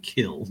visually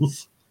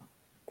kills.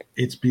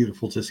 It's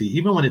beautiful to see,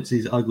 even when it's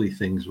these ugly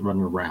things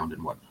running around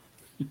and whatnot.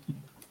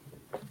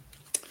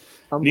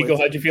 Nico,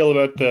 how'd you feel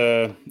about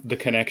the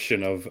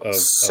connection of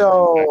this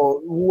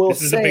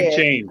is a big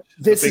change.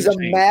 This is a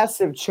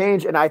massive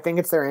change, and I think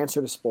it's their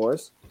answer to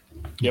Spores.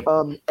 Yep.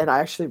 And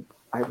I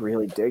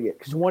really dig it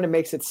because one, it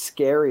makes it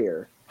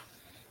scarier.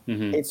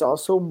 Mm-hmm. It's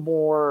also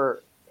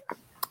more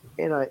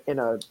in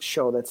a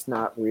show that's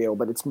not real,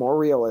 but it's more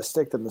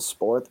realistic than the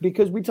Sport,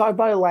 because we talked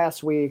about it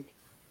last week,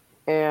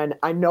 and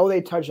I know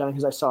they touched on it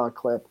because I saw a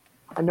clip.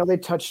 I know they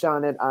touched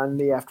on it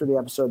after the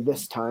episode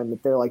this time,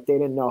 that they're like, they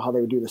didn't know how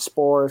they would do the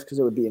spores because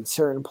it would be in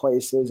certain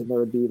places and there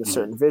would be the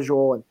certain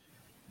visual.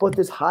 But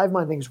this hive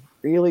mind thing is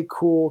really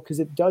cool because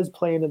it does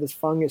play into this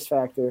fungus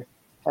factor,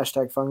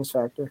 #fungus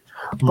factor,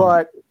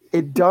 but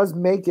it does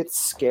make it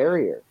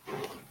scarier.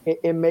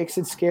 It makes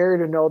it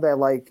scarier to know that,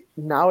 like,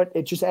 now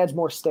it just adds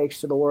more stakes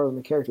to the world and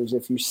the characters.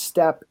 If you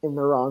step in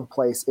the wrong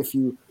place, if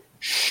you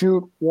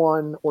shoot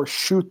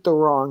the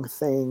wrong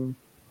thing,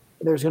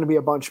 there's going to be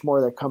a bunch more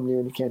that come to you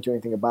and you can't do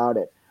anything about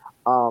it.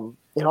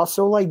 It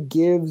also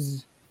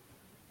gives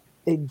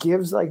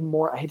like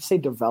more, I hate to say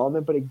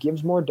development, but it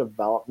gives more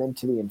development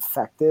to the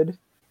infected.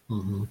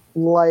 Mm-hmm.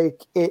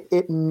 Like it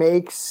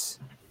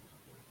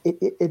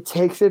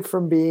takes it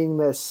from being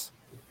this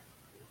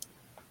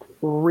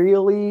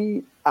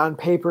really on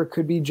paper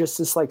could be just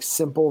this like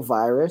simple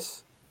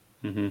virus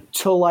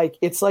to like,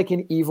 it's like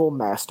an evil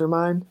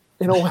mastermind.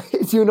 In a way,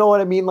 do you know what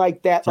I mean?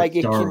 Like that, like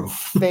it can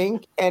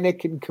think and it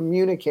can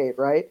communicate,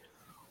 right?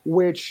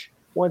 Which,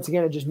 once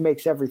again, it just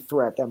makes every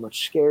threat that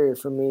much scarier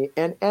for me.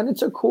 And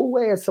it's a cool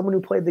way, as someone who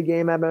played the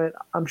game,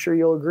 I'm sure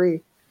you'll agree,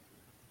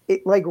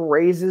 it like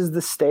raises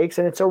the stakes,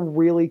 and it's a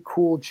really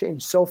cool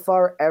change. So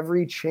far,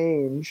 every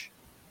change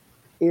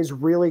is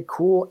really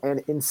cool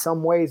and in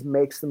some ways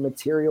makes the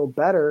material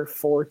better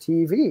for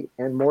TV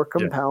and more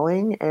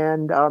compelling. Yeah.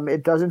 And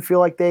it doesn't feel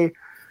like they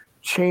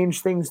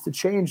change things.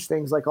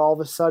 Like all of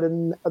a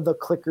sudden the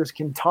clickers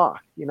can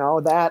talk,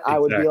 that I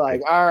would be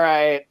like, all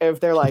right. If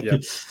they're like,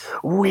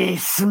 we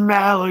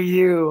smell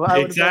you, I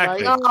would be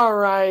like, all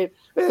right,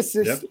 this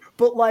is,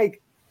 but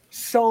like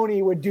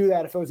Sony would do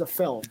that if it was a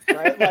film,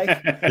 right?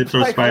 Like they'd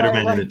throw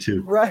Spider-Man in it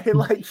too. Right.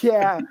 Like,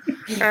 yeah.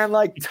 And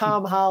like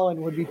Tom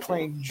Holland would be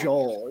playing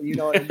Joel, you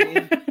know what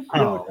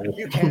I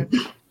mean?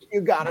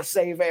 You gotta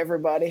save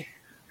everybody.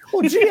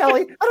 Well, gee,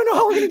 Ellie, I don't know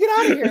how we're going to get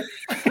out of here.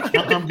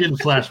 I'm getting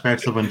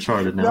flashbacks of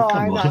Uncharted now. No,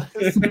 I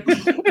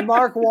know.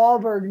 Mark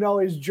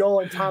Wahlberg, is Joel,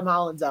 and Tom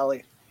Holland's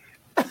Ellie.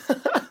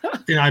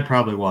 I'd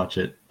probably watch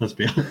it. Let's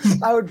be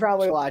honest. I would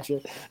probably watch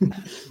it.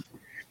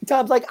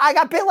 Tom's like, I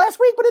got bit last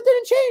week, but it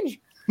didn't change.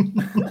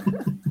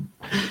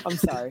 I'm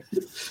sorry.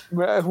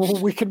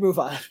 We can move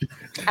on.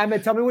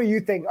 Emmett, tell me what you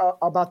think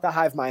about the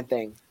hive mind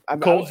thing. I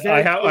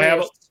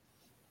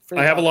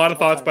have a lot of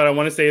thoughts, but I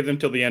want to save them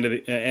till the end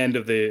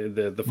of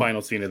the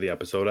final scene of the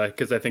episode,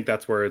 because I think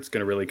that's where it's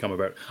going to really come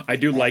about. I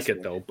do like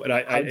it though, but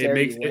it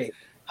makes it.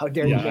 How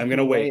dare you? I'm going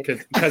to wait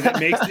because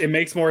it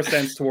makes more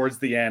sense towards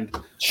the end.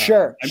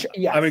 Sure.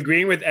 I'm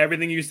agreeing with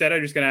everything you said.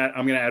 I'm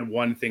going to add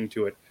one thing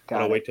to it,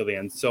 but I'll wait till the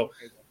end. So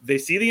they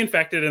see the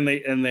infected, and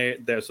they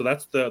so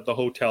that's the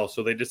hotel.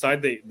 So they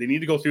decide they need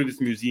to go through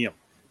this museum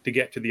to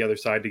get to the other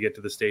side, to get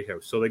to the State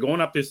House. So they're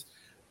going up this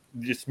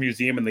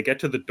museum, and they get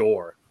to the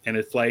door, and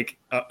it's like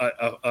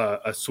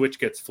a switch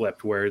gets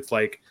flipped where it's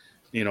like,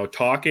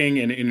 talking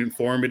and an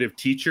informative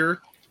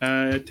teacher,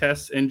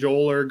 Tess and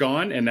Joel are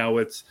gone, and now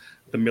it's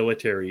the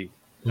military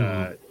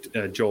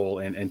Joel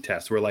and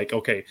Tess. We're like,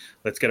 okay,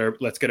 let's get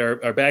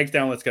our bags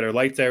down, let's get our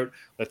lights out,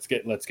 let's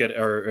get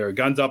our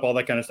guns up, all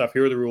that kind of stuff.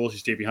 Here are the rules, you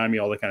stay behind me,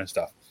 all that kind of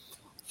stuff.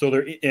 So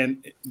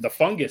the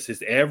fungus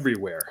is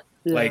everywhere.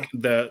 Yeah. Like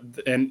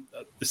and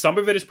some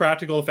of it is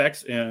practical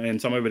effects and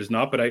some of it is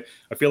not, but I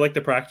feel like the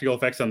practical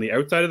effects on the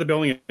outside of the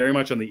building and very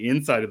much on the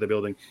inside of the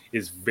building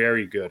is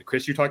very good.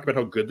 Chris, you talked about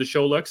how good the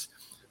show looks.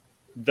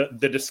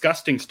 The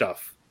disgusting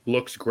stuff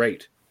looks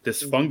great.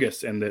 This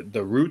fungus and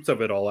the roots of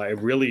it all, I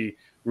really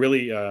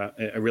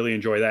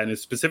enjoy that, and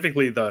it's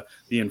specifically the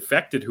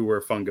infected who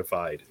are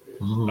fungified,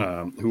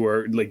 who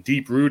are like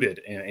deep rooted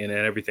and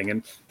everything.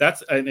 And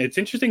it's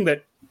interesting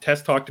that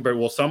Tess talked about,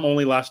 well, some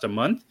only last a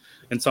month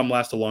and some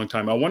last a long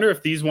time. I wonder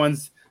if these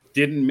ones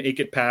didn't make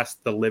it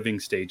past the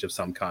living stage of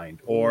some kind,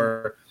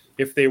 or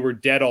if they were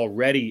dead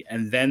already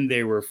and then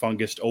they were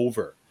fungused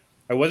over.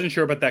 I wasn't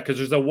sure about that, because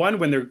there's a one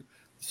when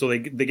they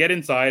get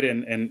inside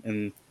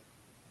and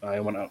I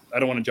don't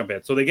want to jump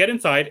ahead. So they get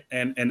inside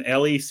and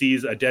Ellie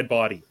sees a dead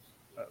body,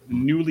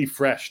 newly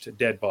fresh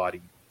dead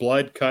body,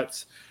 blood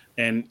cuts.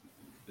 And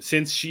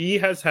since she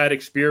has had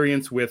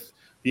experience with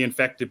the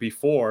infected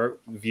before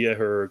via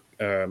her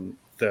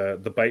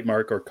the bite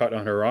mark or cut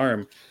on her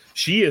arm,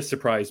 she is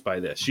surprised by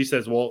this. She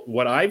says, well,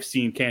 what I've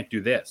seen can't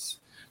do this.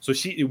 So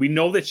we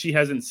know that she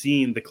hasn't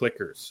seen the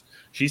clickers.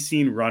 She's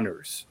seen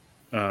runners,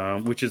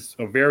 which is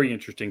a very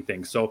interesting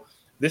thing. So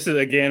this is,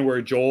 again,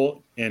 where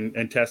Joel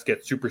and Tess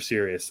get super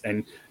serious,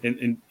 and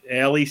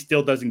Ellie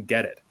still doesn't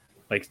get it.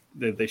 Like,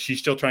 she's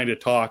still trying to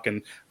talk,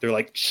 and they're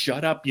like,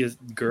 shut up, you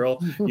girl.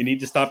 You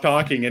need to stop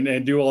talking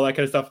and do all that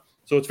kind of stuff.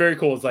 So it's very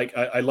cool. It's like,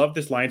 I love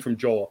this line from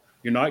Joel.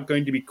 You're not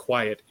going to be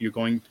quiet.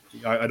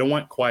 I don't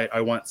want quiet.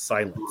 I want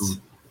silence.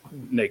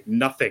 Like,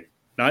 nothing.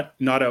 Not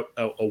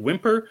a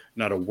whimper,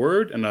 not a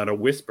word, and not a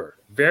whisper.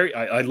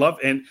 I love,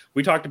 and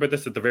we talked about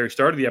this at the very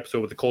start of the episode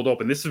with the cold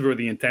open. This is where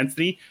the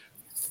intensity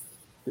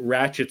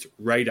ratchets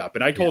right up.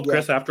 And I told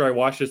Chris after I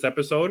watched this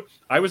episode,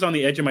 I was on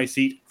the edge of my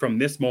seat from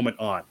this moment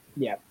on.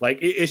 Yeah. Like,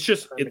 it's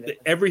just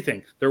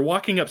everything. They're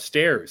walking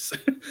upstairs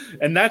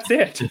and that's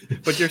it.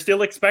 But you're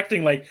still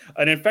expecting like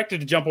an infected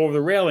to jump over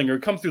the railing or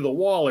come through the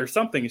wall or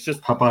something. It's just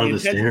hop out of the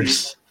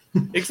stairs.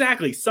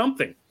 Exactly.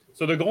 Something.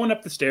 So they're going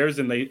up the stairs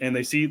and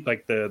they see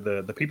like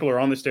the people are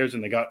on the stairs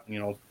and they got,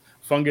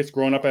 fungus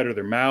growing up out of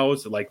their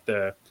mouths. Like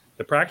the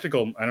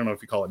practical, I don't know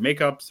if you call it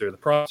makeups or the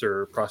props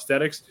or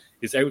prosthetics,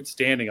 is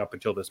outstanding up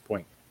until this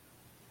point.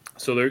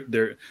 So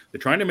they're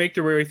trying to make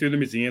their way through the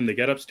museum. They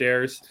get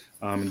upstairs,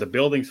 the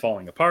building's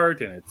falling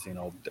apart, and it's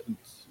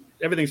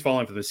everything's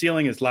falling from the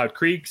ceiling. It's loud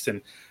creaks,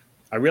 and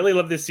I really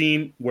love this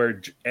scene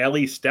where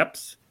Ellie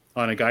steps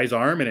on a guy's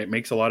arm and it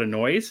makes a lot of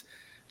noise.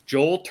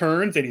 Joel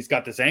turns and he's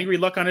got this angry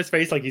look on his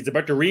face, like he's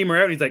about to ream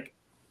her out. He's like,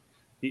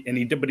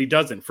 but he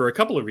doesn't, for a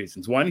couple of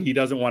reasons. One, he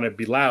doesn't want to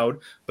be loud,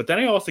 but then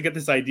I also get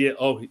this idea,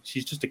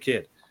 she's just a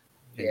kid.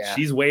 And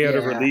she's way out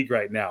of her league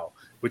right now,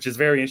 which is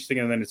very interesting.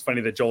 And then it's funny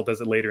that Joel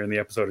does it later in the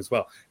episode as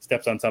well.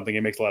 Steps on something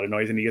and makes a lot of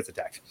noise and he gets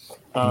attacked.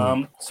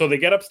 So they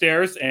get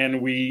upstairs and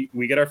we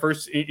get our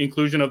first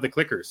inclusion of the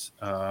clickers.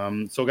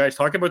 So guys,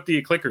 talk about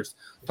the clickers.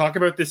 Talk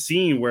about this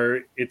scene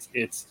where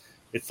it's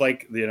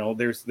like,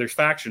 there's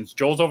factions.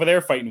 Joel's over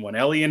there fighting one.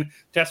 Ellie and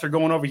Tess are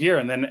going over here.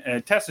 And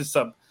then Tess is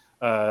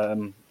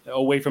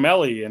away from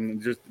Ellie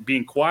and just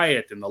being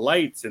quiet, and the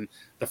lights and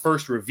the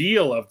first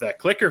reveal of that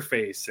clicker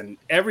face and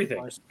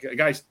everything.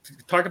 Guys,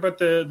 talk about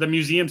the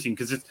museum scene,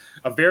 because it's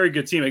a very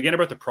good scene. Again,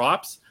 about the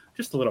props,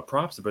 just the little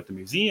props about the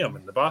museum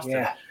and the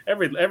Boston,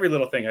 every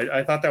little thing.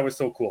 I thought that was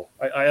so cool.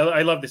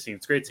 I love the scene.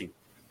 It's a great scene.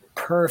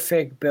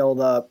 Perfect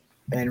build up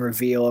and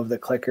reveal of the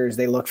clickers.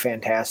 They look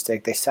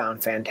fantastic. They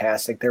sound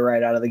fantastic. They're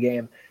right out of the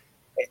game.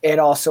 It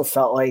also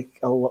felt like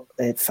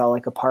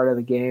a part of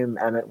the game,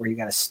 Emmett, where you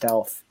got to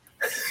stealth.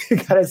 You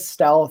got to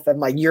stealth,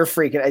 and like you're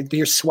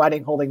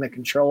sweating holding the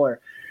controller.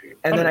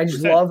 And then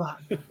 100%.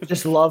 I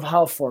just love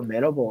how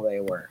formidable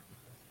they were.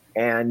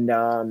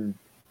 And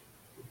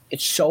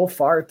it's so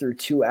far through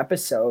 2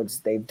 episodes,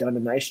 they've done a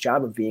nice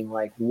job of being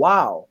like,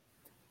 wow,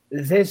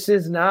 this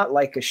is not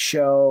like a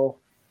show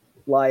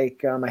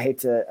like I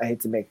hate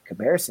to make a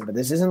comparison, but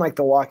this isn't like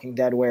The Walking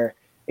Dead where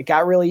it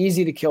got really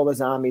easy to kill the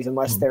zombies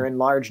unless they're in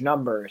large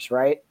numbers,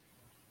 right?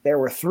 There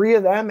were 3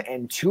 of them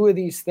and 2 of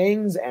these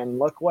things, and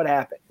look what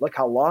happened. Look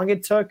how long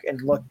it took,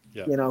 and look,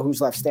 who's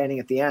left standing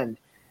at the end.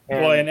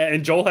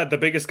 And Joel had the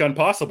biggest gun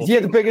possible. Yeah,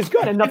 the biggest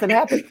gun, and nothing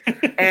happened.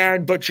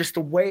 But just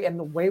the way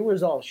it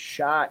was all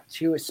shot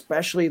too,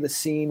 especially the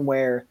scene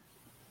where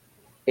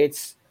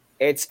it's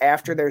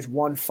after there's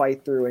one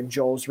fight through and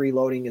Joel's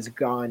reloading his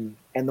gun,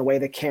 and the way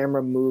the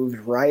camera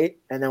moved right,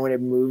 and then when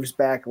it moves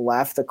back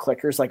left, the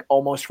clicker's like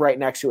almost right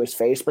next to his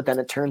face, but then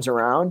it turns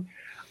around.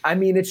 I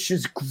mean, it's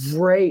just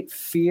great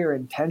fear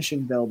and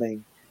tension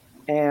building,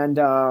 and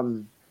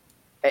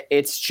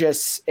it's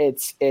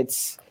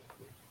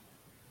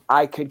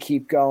I could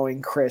keep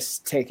going. Chris,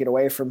 take it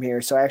away from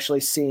here. So actually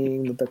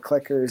seeing the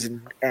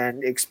clickers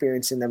and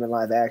experiencing them in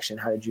live action,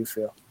 how did you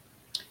feel?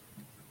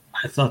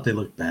 I thought they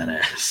looked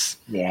badass.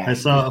 Yeah, I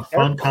saw a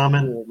fun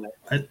comment.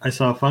 Cool, I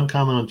saw a fun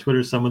comment on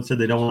Twitter. Someone said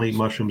they don't want to eat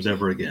mushrooms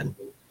ever again.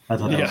 I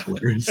thought that was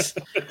hilarious.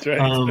 That's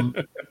right.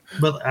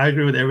 But I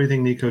agree with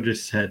everything Nico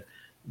just said.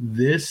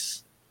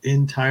 This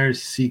entire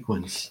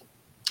sequence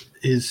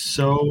is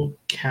so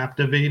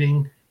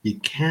captivating. You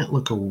can't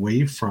look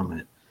away from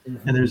it.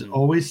 Mm-hmm. And there's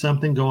always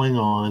something going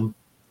on,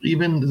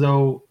 even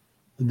though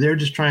they're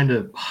just trying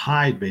to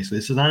hide, basically.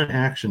 This is not an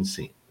action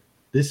scene.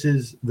 This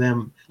is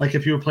them. Like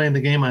if you were playing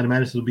the game, I'd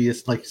imagine it would be,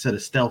 like you said, a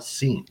stealth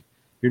scene.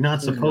 You're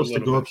not supposed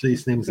to go up to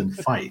these things and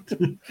fight.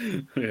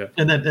 Yeah.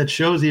 And that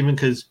shows even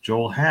because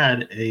Joel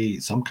had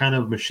some kind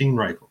of machine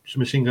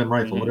gun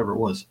rifle, whatever it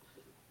was.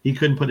 He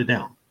couldn't put it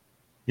down.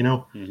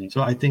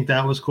 So I think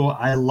that was cool.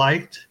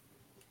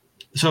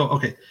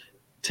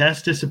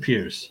 Tess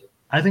disappears.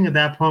 I think at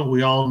that point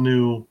we all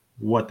knew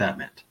what that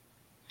meant.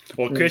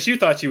 Well, Chris, you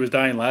thought she was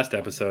dying last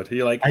episode.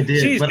 You're like, I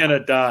did, she's going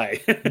to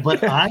die.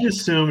 But I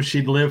assumed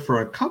she'd live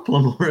for a couple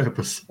of more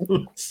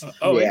episodes.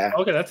 Yeah.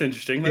 Okay, that's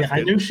interesting. That's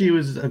I knew she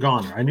was a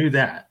goner. I knew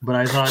that. But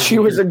I thought she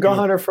was a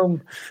goner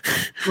from...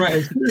 Right.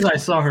 As soon as I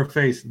saw her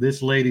face,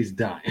 this lady's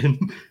dying.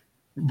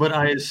 But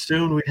I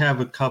assumed we'd have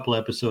a couple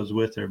episodes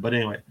with her. But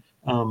anyway,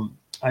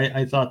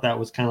 I thought that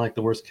was kind of like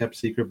the worst kept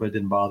secret, but it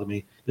didn't bother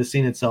me. The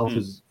scene itself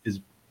is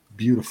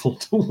beautiful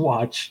to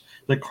watch.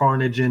 The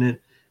carnage in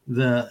it,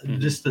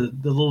 just the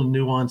little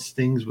nuanced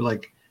things,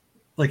 like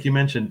you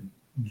mentioned.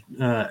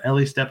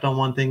 Ellie stepped on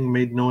one thing,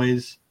 made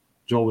noise.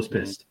 Joel was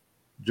pissed.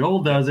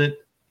 Joel does it.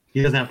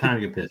 He doesn't have time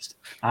to get pissed.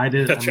 I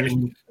did.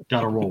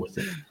 Got to roll with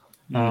it.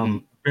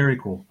 Very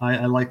cool.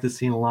 I like this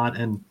scene a lot,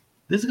 and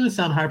this is going to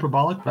sound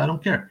hyperbolic, but I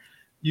don't care.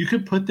 You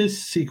could put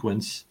this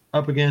sequence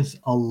up against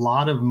a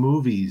lot of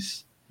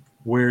movies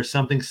where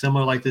something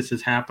similar like this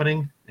is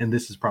happening, and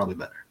this is probably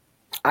better.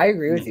 I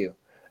agree with you.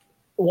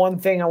 One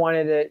thing I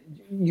wanted to,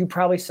 you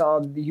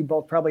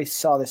both probably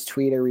saw this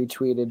tweet I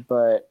retweeted,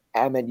 but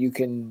Emmett, you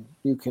can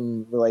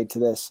relate to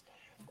this.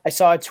 I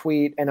saw a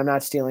tweet, and I'm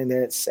not stealing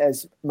this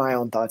as my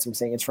own thoughts. I'm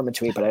saying it's from a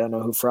tweet, but I don't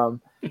know who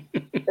from.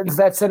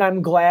 That said,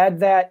 I'm glad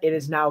that it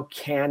is now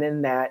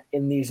canon that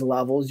in these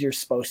levels you're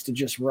supposed to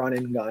just run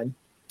and gun.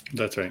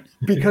 That's right.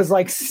 Because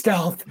like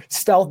stealth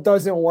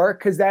doesn't work,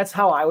 because that's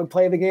how I would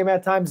play the game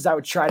at times. Is I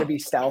would try to be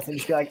stealth and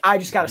just be like, I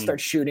just got to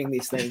start shooting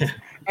these things.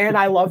 And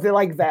I love that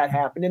like that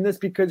happened in this,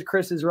 because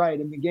Chris is right.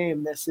 In the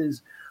game, this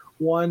is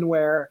one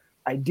where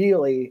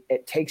ideally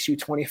it takes you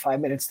 25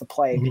 minutes to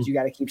play because you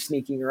got to keep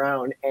sneaking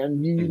around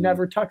and you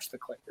never touch the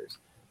clickers.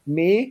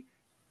 Me,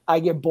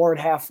 I get bored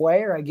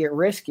halfway or I get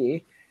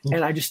risky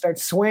and I just start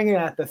swinging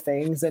at the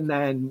things and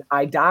then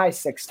I die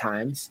 6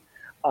 times.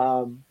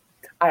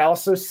 I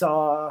also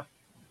saw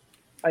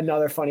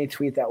another funny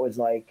tweet that was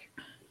like,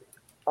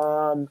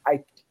 what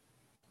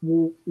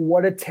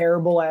a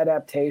terrible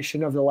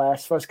adaptation of The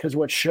Last of Us, because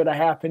what should have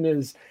happened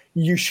is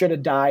you should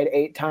have died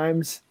 8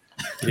 times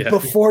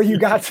before you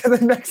got to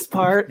the next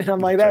part. And I'm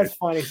like, that's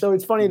funny. So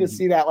it's funny to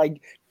see that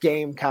like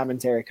game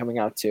commentary coming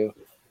out too.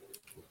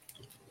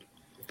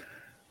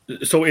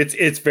 So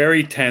it's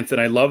very tense, and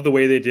I love the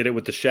way they did it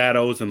with the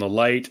shadows and the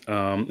light.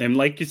 And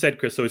like you said,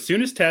 Chris, so as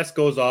soon as Tess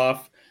goes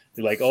off,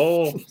 you're like,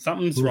 oh,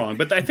 something's wrong.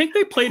 But I think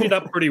they played it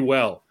up pretty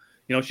well.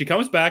 She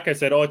comes back. I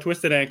said, oh, a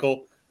twisted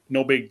ankle,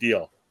 no big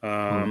deal.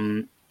 I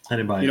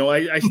didn't buy it.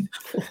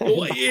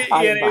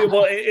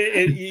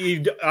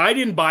 I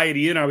didn't buy it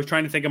either. And I was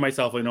trying to think of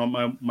myself.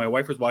 My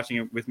wife was watching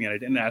it with me, and I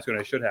didn't ask her, and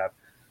I should have.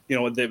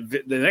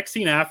 The next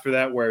scene after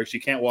that, where she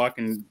can't walk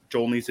and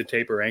Joel needs to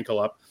tape her ankle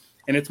up,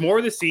 and it's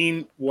more the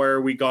scene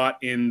where we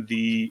got in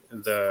the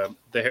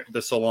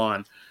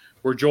salon,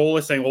 where Joel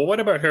is saying, well, what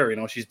about her?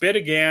 She's bit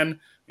again.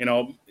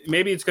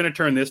 Maybe it's going to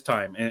turn this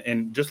time.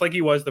 And just like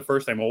he was the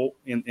first time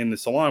in the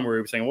salon, where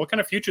he was saying, what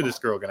kind of future this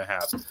girl going to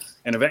have?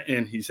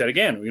 And he said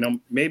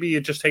again, maybe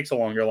it just takes a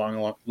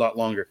lot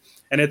longer.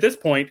 And at this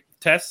point,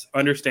 Tess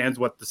understands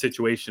what the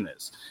situation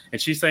is.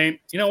 And she's saying,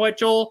 you know what,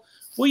 Joel,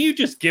 will you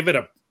just give it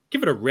a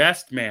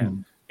rest,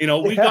 man?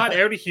 We got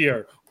out of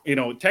here.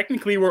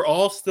 Technically we're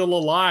all still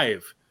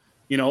alive.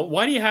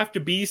 Why do you have to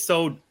be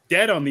so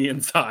dead on the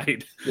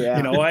inside? Yeah.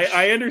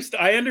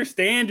 I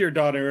understand your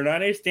daughter and I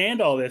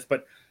understand all this,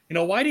 but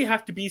why do you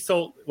have to be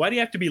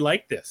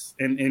like this?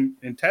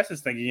 And Tess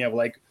is thinking of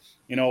like,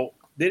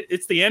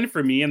 it's the end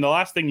for me, and the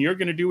last thing you're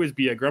going to do is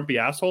be a grumpy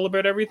asshole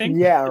about everything.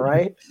 Yeah,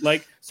 right.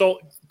 Like, so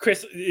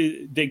Chris,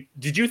 did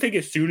you think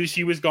as soon as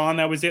she was gone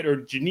that was it, or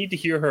did you need to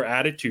hear her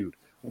attitude,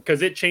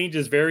 because it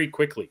changes very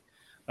quickly,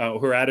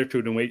 her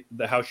attitude and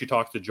how she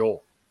talks to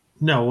Joel?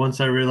 No, once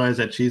I realized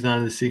that she's not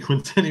in the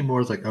sequence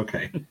anymore, it's like,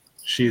 okay,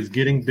 she's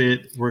getting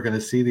bit. We're going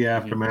to see the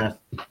aftermath.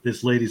 Mm-hmm.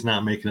 This lady's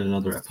not making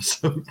another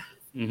episode.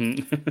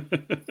 Mm-hmm.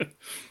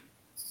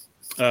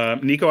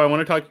 Nico, I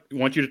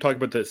want you to talk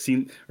about the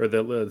scene, or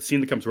the scene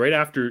that comes right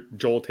after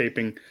Joel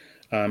taping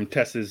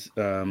Tess's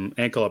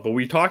ankle up. But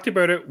we talked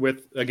about it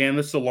with, again,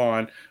 the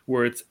salon,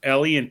 where it's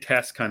Ellie and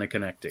Tess kind of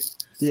connecting.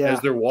 Yeah.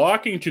 As they're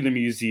walking to the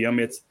museum,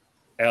 it's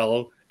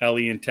Ellie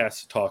and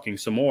Tess talking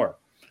some more.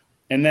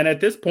 And then at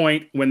this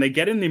point, when they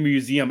get in the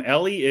museum,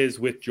 Ellie is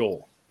with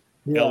Joel.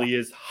 Yeah. Ellie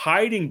is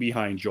hiding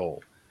behind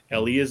Joel.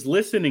 Ellie is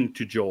listening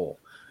to Joel.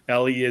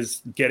 Ellie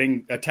is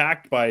getting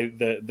attacked by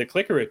the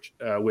clicker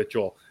with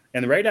Joel.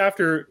 And right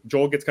after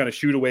Joel gets kind of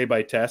shooed away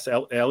by Tess,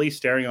 Ellie's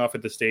staring off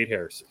at the state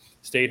house,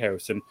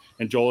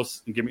 and Joel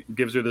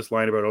gives her this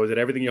line about, "Oh, is it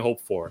everything you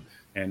hoped for?"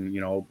 And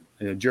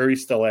the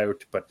jury's still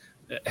out, but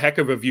heck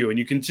of a view. And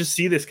you can just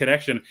see this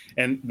connection.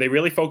 And they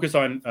really focus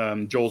on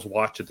Joel's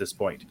watch at this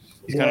point.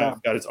 He's kind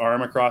of got his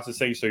arm across his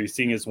thing, so you're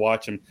seeing his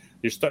watch, and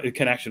there's a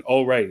connection.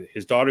 Oh, right,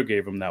 his daughter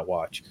gave him that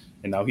watch,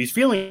 and now he's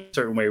feeling a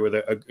certain way with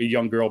a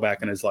young girl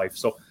back in his life.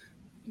 So,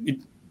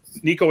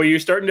 Nico, are you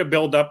starting to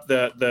build up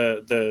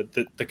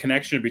the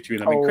connection between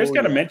them? I mean, Chris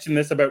kind of mentioned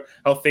this about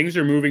how things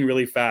are moving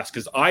really fast,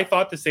 because I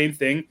thought the same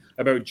thing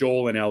about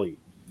Joel and Ellie.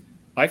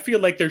 I feel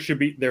like there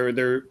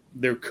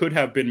could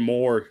have been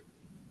more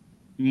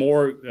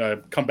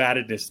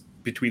combativeness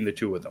between the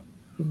two of them,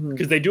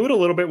 because they do it a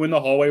little bit in the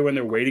hallway when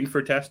they're waiting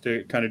for Tess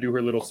to kind of do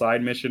her little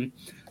side mission.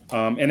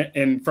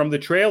 And from the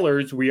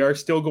trailers, we are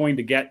still going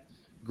to get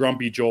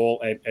grumpy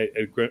Joel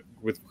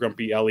with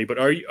grumpy Ellie. But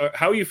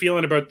how are you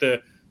feeling about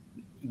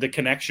the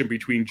connection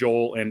between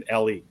Joel and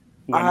Ellie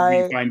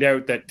when we find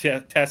out that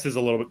Tess is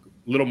a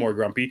little more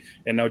grumpy,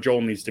 and now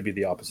Joel needs to be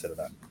the opposite of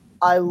that?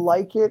 I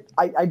like it.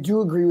 I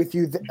do agree with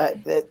you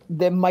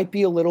that might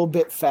be a little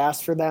bit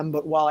fast for them,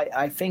 but while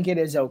I think it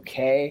is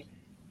okay,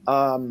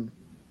 I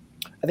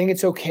think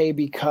it's okay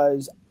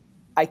because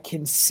I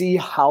can see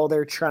how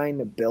they're trying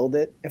to build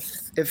it,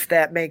 if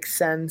that makes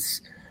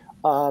sense.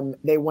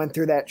 They went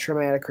through that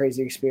traumatic,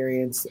 crazy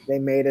experience. They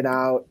made it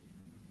out.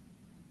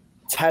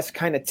 Tess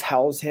kind of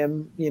tells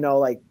him,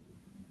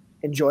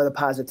 enjoy the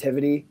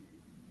positivity.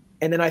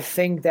 And then I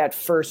think that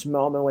first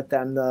moment with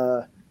them,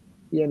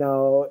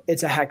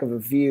 it's a heck of a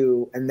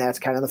view. And that's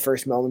kind of the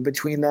first moment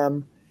between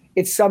them.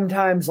 It's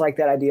sometimes like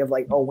that idea of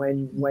like, oh,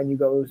 when you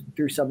go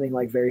through something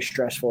like very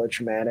stressful or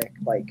traumatic,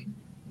 like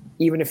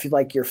even if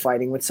you're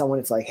fighting with someone,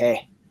 it's like,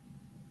 hey,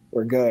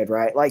 we're good,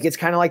 right? Like it's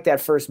kind of like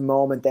that first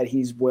moment that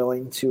he's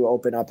willing to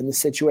open up in the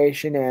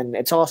situation. And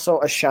it's also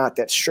a shot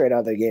that's straight out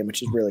of the game,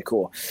 which is really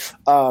cool.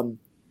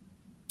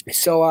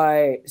 So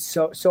I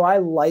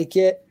like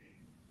it.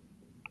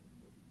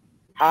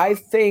 I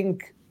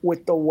think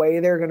with the way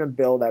they're going to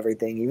build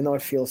everything, even though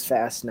it feels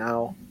fast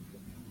now,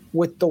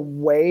 with the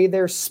way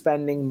they're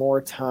spending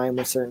more time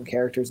with certain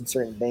characters and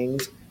certain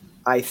things,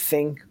 I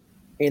think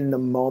in the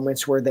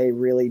moments where they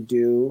really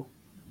do,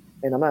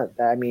 and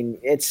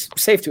it's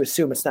safe to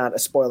assume it's not a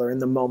spoiler, in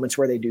the moments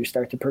where they do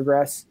start to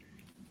progress,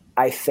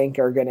 I think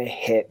are going to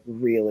hit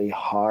really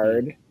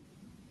hard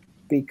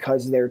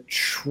because they're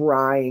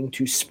trying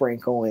to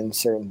sprinkle in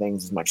certain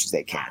things as much as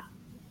they can.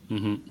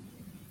 Mm-hmm.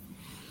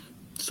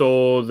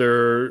 So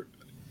they're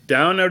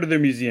down out of the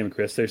museum,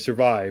 Chris. They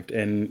survived,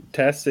 and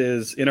Tess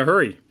is in a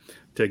hurry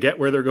to get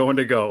where they're going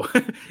to go.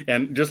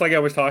 And just like I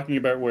was talking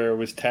about, where it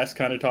was Tess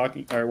kind of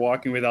talking or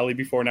walking with Ellie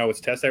before, now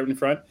it's Tess out in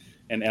front,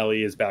 and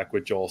Ellie is back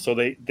with Joel. So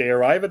they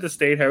arrive at the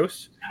State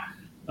House,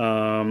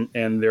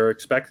 and they're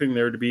expecting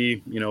there to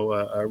be,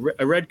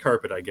 a red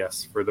carpet, I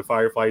guess, for the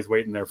Fireflies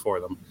waiting there for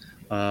them.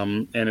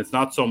 And it's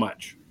not so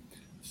much.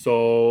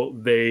 So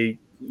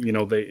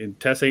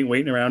Tess ain't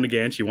waiting around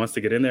again. She wants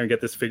to get in there and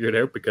get this figured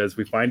out, because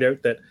we find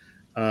out that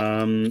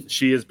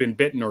she has been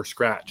bitten or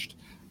scratched.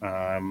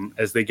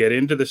 As they get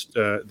into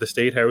the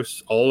State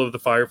House, all of the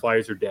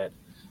Fireflies are dead.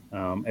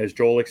 As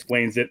Joel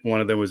explains it, one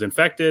of them was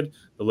infected.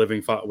 The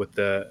living fought with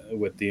the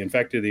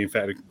infected. The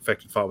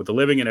infected fought with the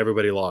living, and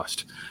everybody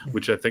lost.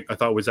 Which I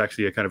thought was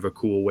actually a kind of a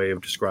cool way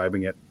of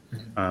describing it.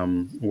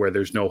 Where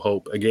there's no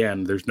hope.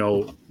 Again, there's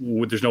no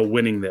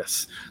winning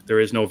this. There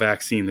is no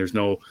vaccine. There's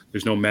no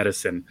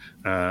medicine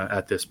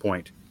at this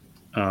point.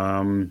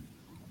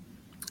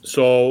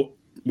 So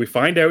we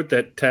find out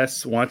that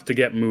Tess wants to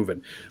get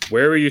moving.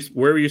 Where are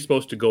you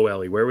supposed to go,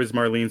 Ellie? Where was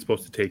Marlene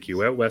supposed to take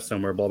you? Out west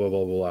somewhere. Blah blah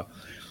blah blah blah.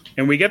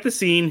 And we get the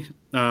scene,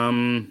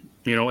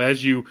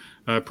 as you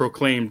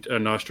proclaimed,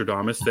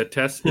 Nostradamus, that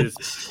Tess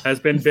has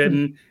been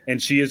bitten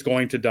and she is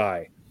going to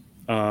die.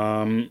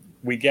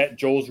 We get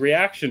Joel's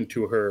reaction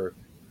to her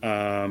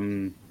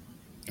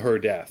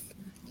death.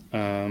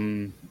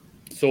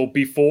 So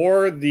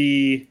before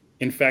the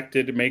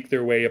infected make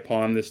their way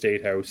upon the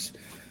State House,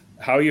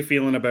 how are you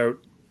feeling about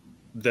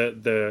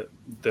the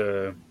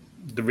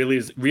the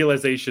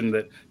realization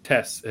that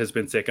Tess has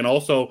been sick, and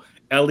also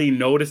Ellie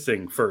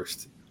noticing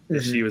first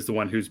that she was the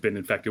one who's been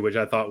infected, which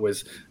I thought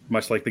was,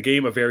 much like the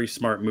game, a very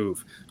smart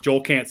move.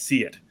 Joel can't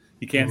see it.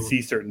 He can't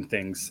see certain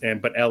things,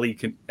 but Ellie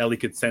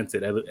could sense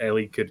it.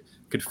 Ellie could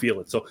feel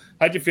it. So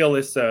how'd you feel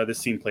this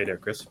scene played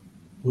out, Chris?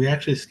 We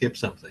actually skipped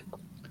something.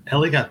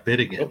 Ellie got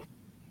bit again. Oh.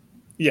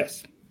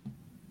 Yes.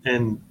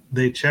 And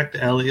they checked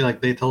Ellie,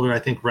 like they told her, I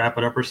think, wrap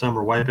it up or something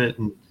or wipe it.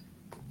 And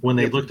when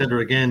they looked at her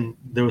again,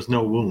 there was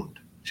no wound.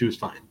 She was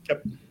fine.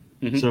 Yep.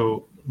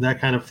 So that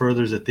kind of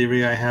furthers a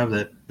theory I have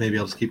that maybe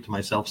I'll just keep to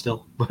myself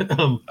still. But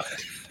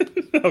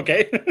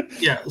okay.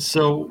 Yeah.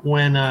 So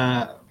when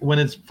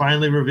it's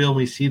finally revealed,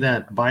 we see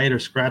that bite or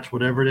scratch,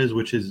 whatever it is,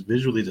 which is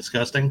visually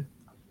disgusting.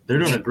 They're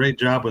doing a great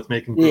job with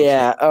making.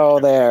 Yeah. Oh,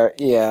 there.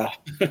 Yeah.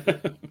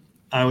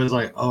 I was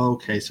like, oh,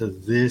 okay, so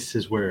this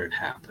is where it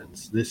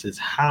happens. This is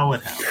how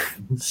it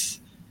happens.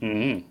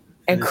 Mm-hmm.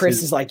 And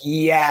Chris is like,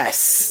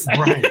 yes.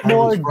 Right.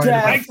 More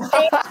death.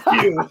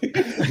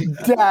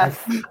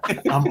 Death.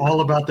 I'm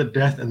all about the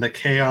death and the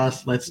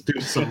chaos. Let's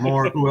do some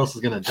more. Who else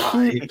is going to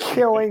die? Keep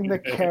killing the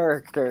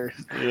characters.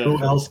 Yeah.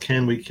 Who else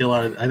can we kill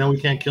out of? I know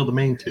we can't kill the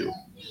main two.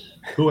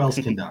 Who else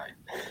can die?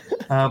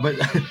 But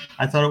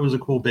I thought it was a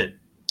cool bit.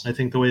 I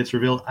think the way it's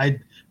revealed.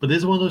 But this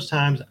is one of those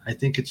times I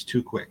think it's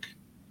too quick.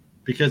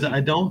 Because I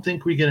don't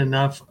think we get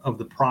enough of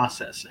the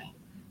processing,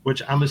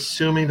 which I'm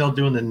assuming they'll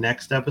do in the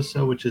next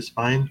episode, which is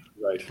fine.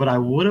 Right. But I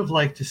would have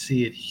liked to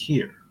see it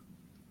here.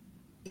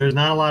 There's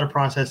not a lot of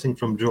processing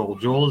from Joel.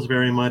 Joel is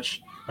very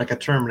much like a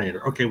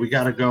Terminator. Okay, we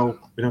got to go.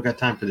 We don't got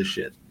time for this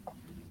shit.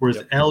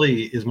 Whereas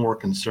Ellie is more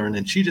concerned,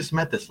 and she just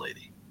met this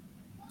lady.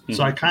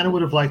 So I kind of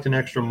would have liked an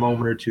extra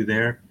moment or two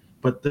there.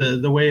 But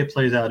the way it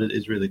plays out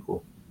is really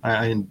cool.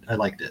 I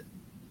liked it.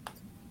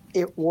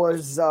 It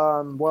was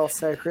well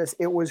said, Chris.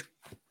 It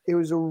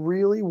was a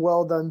really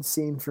well done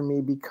scene for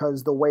me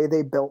because the way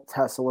they built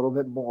Tess a little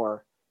bit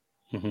more,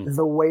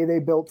 the way they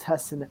built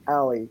Tess and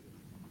Ellie,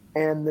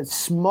 and the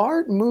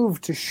smart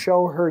move to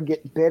show her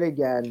get bit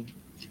again,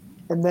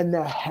 and then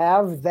to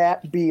have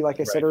that be, like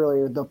I said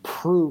earlier, the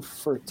proof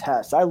for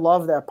Tess. I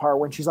love that part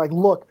when she's like,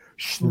 look,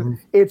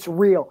 it's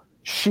real.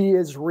 She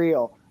is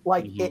real.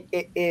 Like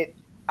it.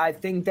 I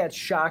think that's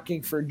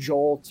shocking for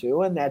Joel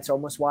too, and that's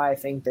almost why I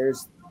think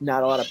there's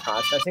not a lot of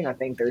processing. I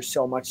think there's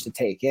so much to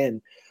take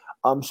in.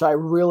 So I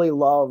really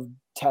love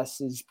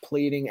Tess's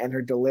pleading and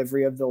her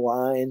delivery of the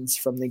lines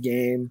from the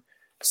game.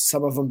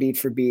 Some of them beat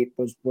for beat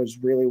was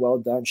really well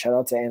done. Shout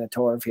out to Anna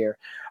Torv here.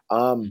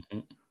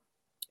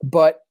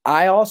 But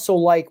I also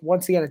like,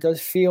 once again, it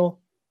does feel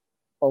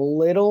a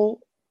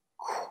little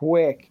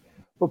quick,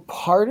 but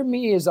part of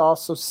me is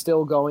also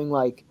still going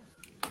like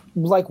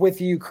with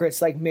you,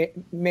 Chris, like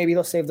maybe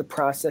they'll save the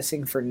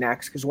processing for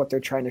next, because what they're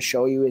trying to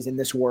show you is in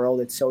this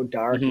world, it's so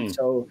dark and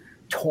so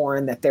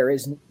torn that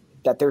there's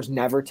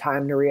never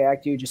time to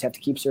react. You just have to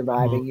keep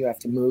surviving. You have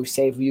to move,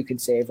 save who you can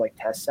save, like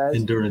Tess says.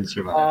 Endure and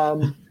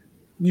survive.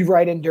 You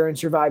write endure and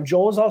survive.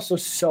 Joel is also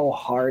so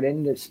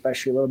hardened,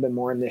 especially a little bit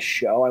more in this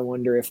show. I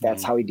wonder if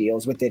that's how he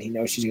deals with it. He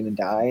knows she's going to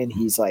die, and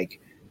he's like,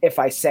 if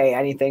I say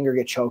anything or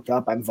get choked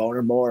up, I'm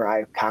vulnerable or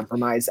I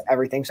compromise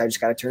everything, so I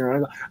just got to turn around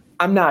and go.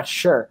 I'm not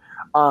sure.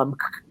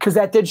 Because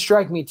that did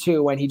strike me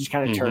too when he just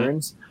kind of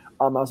turns.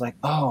 I was like,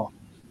 oh.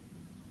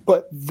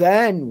 But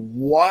then,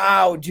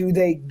 wow, do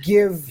they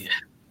give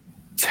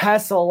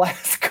Tess a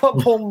last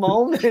couple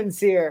moments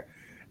here.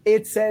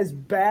 It says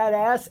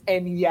badass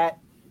and yet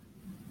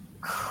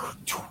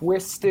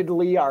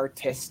twistedly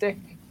artistic.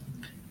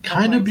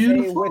 Kind of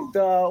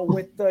beautiful.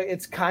 With the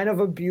it's kind of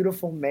a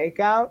beautiful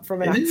makeout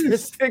from an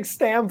artistic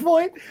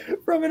standpoint.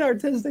 From an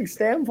artistic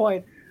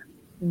standpoint,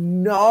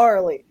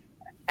 gnarly.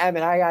 I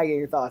mean, I gotta get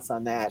your thoughts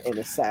on that in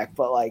a sec,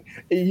 but like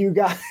you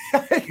got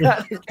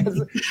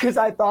because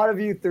I thought of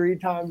you 3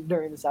 times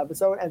during this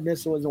episode, and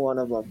this was one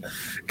of them.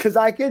 Because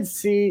I could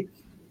see,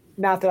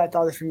 not that I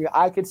thought this from you,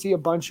 I could see a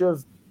bunch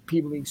of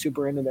people being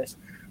super into this,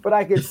 but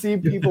I could see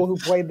people who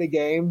played the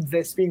game,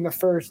 this being the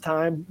first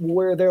time,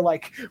 where they're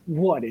like,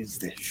 "What is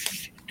this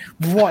shit?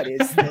 What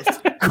is this?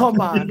 Come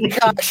on,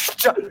 gosh,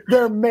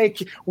 they're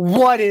making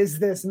what is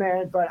this,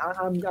 man?" But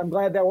I'm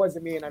glad that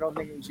wasn't me, and I don't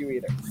think it was you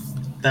either.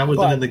 That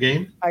wasn't in the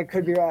game? I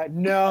could be right.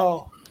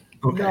 No.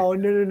 Okay.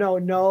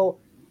 No.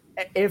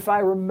 If I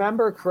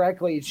remember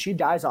correctly, she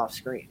dies off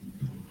screen,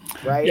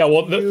 right? Yeah,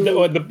 well,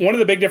 the one of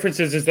the big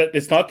differences is that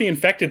it's not the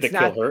infected that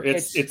kill her.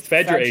 It's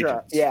Fedra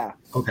agents. Yeah.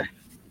 Okay.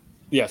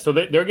 Yeah, so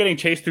they're getting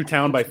chased through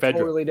town by Fedra.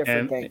 Totally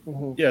different thing.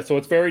 Mm-hmm. Yeah, so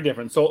it's very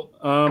different. So,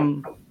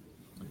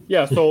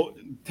 so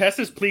Tess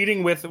is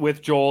pleading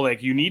with Joel,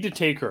 like, you need to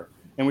take her.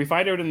 And we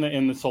find out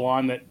in the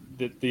salon that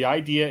the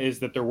idea is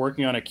that they're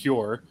working on a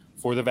cure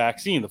for the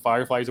vaccine. The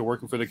Fireflies are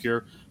working for the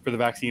cure for the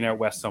vaccine out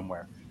west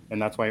somewhere.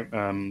 And that's why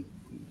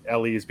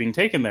Ellie is being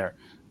taken there.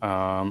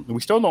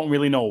 We still don't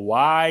really know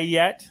why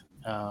yet,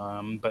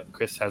 but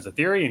Chris has a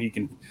theory, and he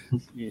can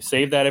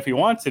save that if he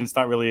wants, and it's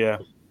not really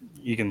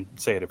you can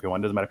say it if you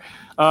want, doesn't matter.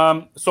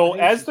 So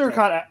as they're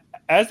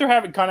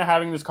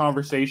having this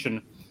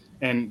conversation,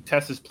 and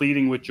Tess is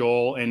pleading with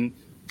Joel, and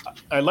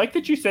I like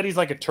that you said he's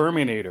like a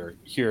Terminator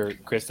here,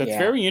 Chris. That's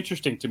very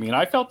interesting to me. And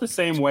I felt the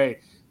same way.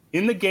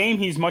 In the game,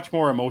 he's much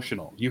more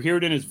emotional. You hear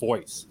it in his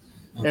voice.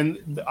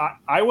 And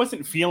I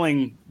wasn't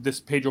feeling this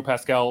Pedro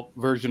Pascal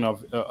version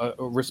of a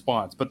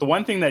response. But the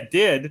one thing that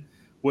did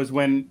was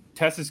when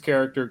Tess's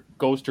character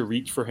goes to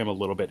reach for him a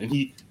little bit and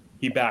he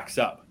backs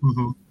up.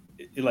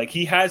 Mm-hmm. Like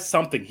he has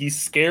something. He's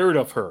scared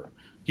of her.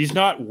 He's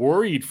not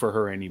worried for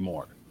her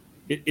anymore.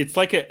 It's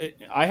like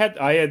I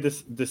had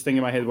this thing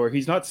in my head where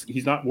he's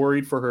not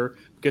worried for her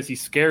because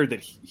he's scared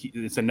that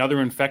it's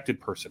another infected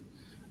person,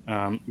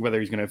 whether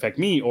he's going to infect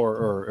me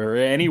or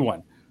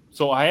anyone.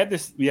 So I had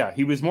this. Yeah,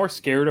 he was more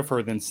scared of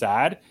her than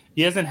sad.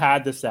 He hasn't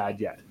had the sad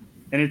yet,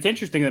 and it's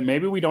interesting that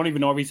maybe we don't even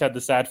know if he's had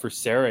the sad for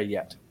Sarah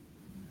yet.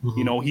 Mm-hmm.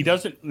 You know, he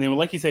doesn't.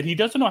 Like he said, he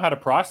doesn't know how to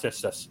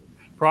process this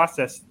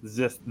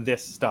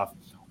stuff,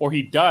 or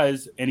he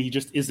does, and he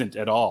just isn't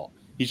at all.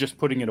 He's just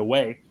putting it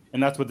away.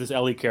 And that's what this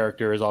Ellie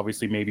character is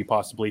obviously maybe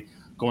possibly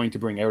going to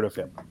bring out of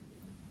him.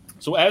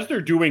 So as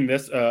they're doing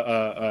this,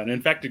 an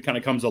infected kind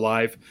of comes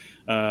alive.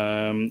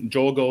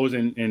 Joel goes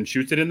and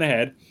shoots it in the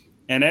head.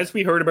 And as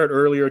we heard about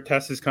earlier,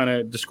 Tess is kind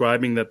of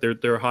describing that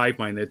they're a hive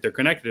mind, that they're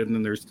connected, and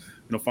then there's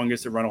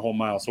fungus that run a whole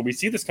mile. So we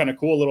see this kind of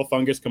cool little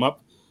fungus come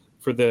up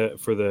for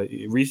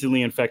the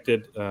recently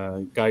infected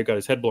guy who got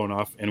his head blown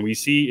off, and we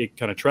see it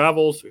kind of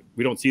travels.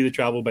 We don't see the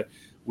travel, but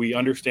we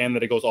understand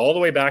that it goes all the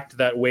way back to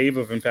that wave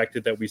of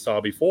infected that we saw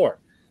before.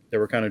 They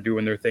were kind of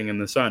doing their thing in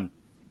the sun.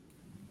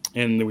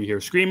 And then we hear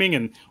screaming,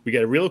 and we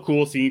get a real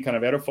cool scene, kind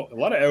of a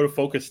lot of out of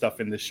focus stuff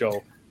in this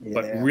show,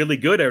 but really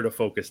good out of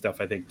focus stuff,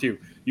 I think, too.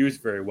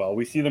 Used very well.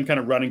 We see them kind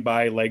of running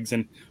by legs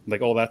and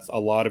like, oh, that's a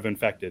lot of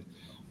infected.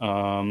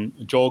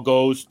 Joel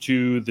goes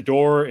to the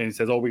door and he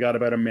says, oh, we got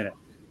about a minute.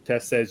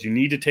 Tess says, you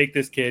need to take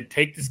this kid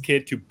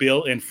to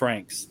Bill and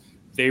Frank's.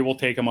 They will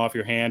take him off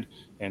your hand.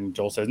 And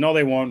Joel says, no,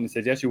 they won't. And he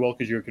says, yes, you will,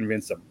 because you're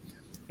convinced them.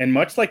 And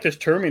much like this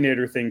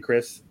Terminator thing,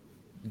 Chris,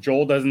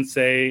 Joel doesn't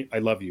say, I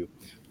love you.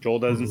 Joel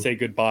doesn't say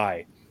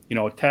goodbye.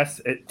 Tess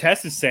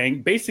is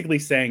basically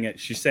saying it.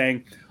 She's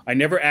saying, I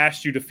never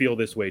asked you to feel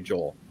this way,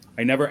 Joel.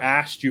 I never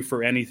asked you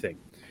for anything.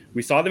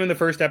 We saw them in the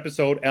first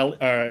episode.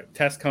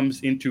 Tess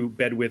comes into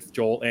bed with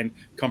Joel and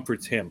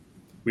comforts him.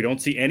 We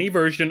don't see any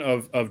version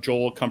of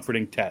Joel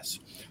comforting Tess.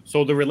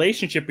 So the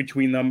relationship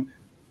between them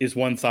is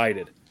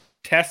one-sided.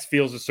 Tess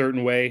feels a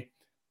certain way.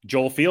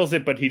 Joel feels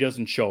it, but he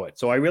doesn't show it.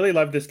 So I really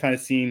love this kind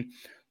of scene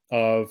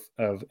of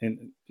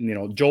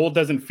Joel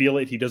doesn't feel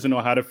it. He doesn't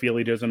know how to feel.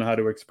 He doesn't know how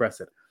to express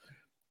it.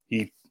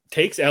 He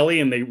takes Ellie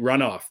and they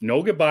run off.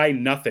 No goodbye,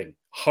 nothing.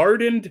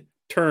 Hardened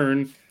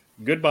turn.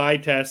 Goodbye,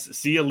 Tess.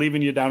 See you,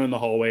 leaving you down in the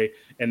hallway.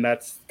 And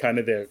that's kind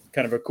of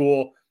a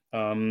cool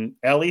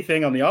Ellie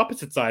thing on the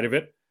opposite side of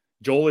it.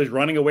 Joel is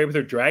running away with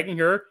her, dragging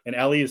her, and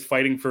Ellie is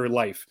fighting for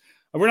life.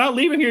 We're not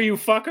leaving here, you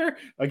fucker.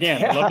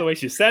 Again, I love the way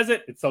she says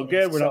it. It's so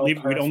good. We're not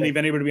leaving. We don't leave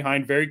anybody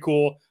behind. Very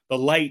cool. The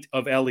light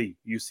of Ellie,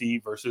 you see,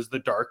 versus the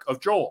dark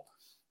of Joel.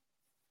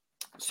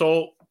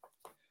 So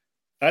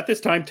at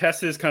this time,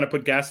 Tess has kind of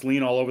put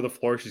gasoline all over the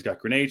floor. She's got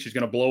grenades. She's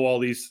going to blow all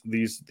these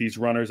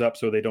runners up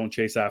so they don't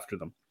chase after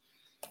them.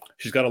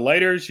 She's got a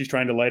lighter. She's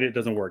trying to light it. It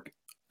doesn't work.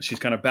 She's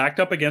kind of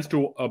backed up against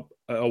a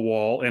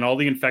wall, and all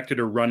the infected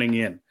are running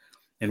in.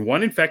 And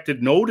one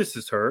infected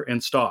notices her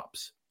and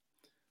stops.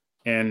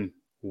 And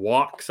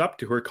walks up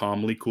to her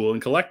calmly, cool, and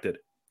collected,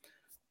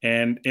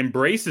 and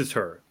embraces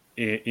her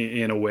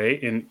in a way.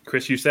 And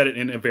Chris, you said it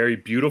in a very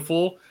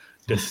beautiful,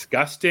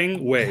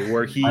 disgusting way,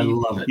 where I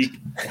love it.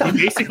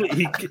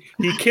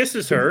 He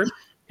kisses her,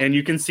 and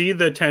you can see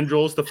the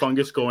tendrils, the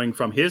fungus going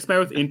from his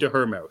mouth into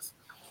her mouth.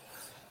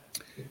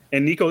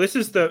 And Nico, this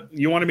is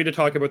you wanted me to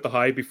talk about the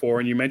hive before,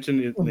 and you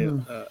mentioned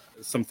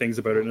some things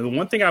about it. And the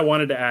one thing I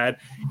wanted to add,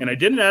 and I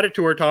didn't add it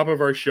to our top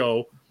of our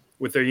show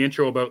with their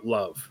intro about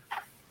love.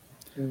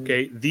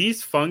 Okay,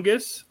 these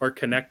fungus are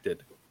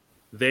connected.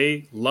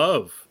 They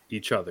love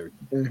each other.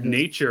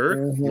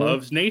 Nature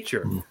loves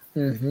nature.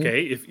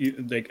 Okay, if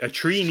you like, a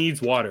tree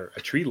needs water.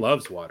 A tree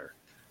loves water.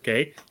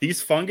 Okay,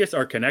 these fungus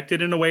are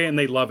connected in a way, and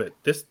they love it.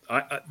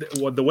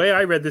 The way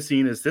I read the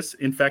scene is this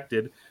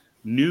infected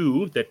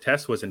knew that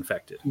Tess was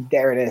infected.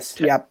 There it is.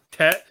 Yep.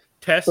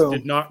 Tess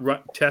did not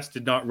run. Tess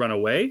did not run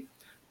away.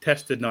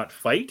 Tess did not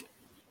fight,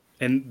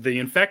 and the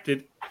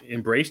infected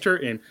embraced her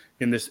in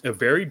a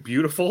very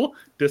beautiful,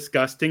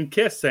 disgusting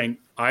kiss, saying,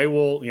 I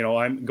will,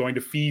 I'm going to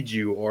feed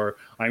you, or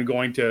I'm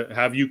going to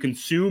have you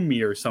consume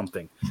me, or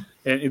something.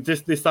 And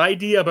it's this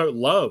idea about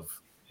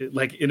love,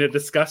 like in a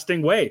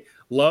disgusting way.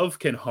 Love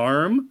can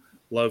harm,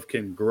 love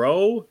can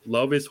grow,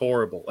 love is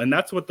horrible. And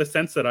that's what the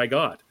sense that I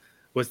got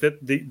was that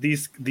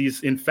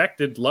these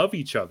infected love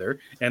each other,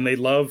 and they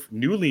love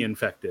newly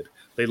infected.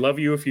 They love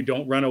you if you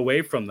don't run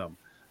away from them.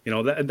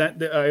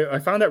 I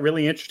found that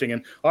really interesting.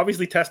 And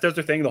obviously Tess does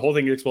her thing. The whole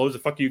thing explodes.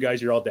 Fuck you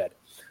guys. You're all dead.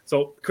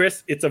 So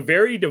Chris, it's a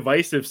very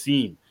divisive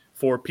scene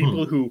for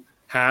people who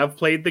have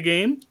played the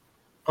game.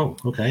 Oh,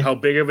 okay. How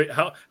big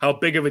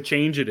of a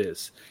change it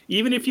is.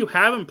 Even if you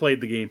haven't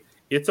played the game,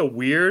 it's a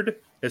weird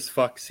as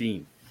fuck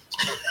scene.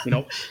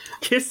 A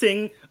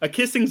kissing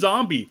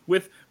zombie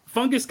with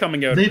fungus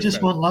coming out. They of his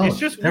just mouth. want love. It's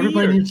just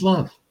Everybody weird. needs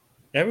love.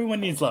 Everyone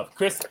needs love.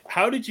 Chris,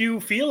 how did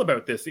you feel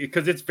about this?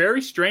 Because it's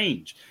very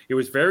strange. It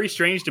was very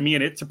strange to me,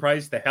 and it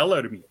surprised the hell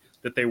out of me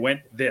that they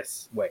went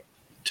this way.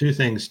 Two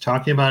things.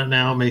 Talking about it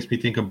now makes me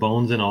think of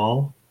Bones and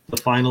All, the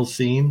final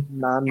scene.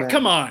 Yeah,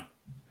 come on.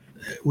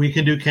 We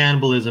can do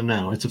cannibalism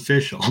now. It's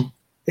official.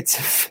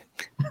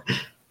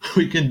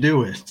 We can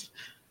do it.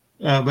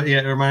 But yeah,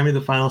 it reminded me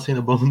of the final scene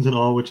of Bones and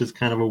All, which is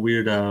kind of a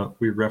weird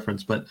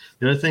reference. But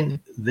the other thing,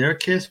 their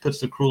kiss puts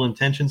the Cruel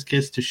Intentions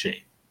kiss to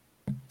shame.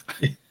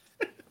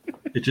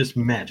 It's just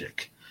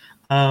magic.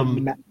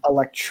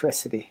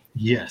 Electricity.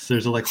 Yes,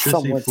 there's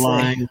electricity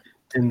flying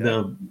in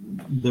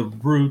the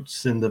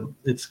roots and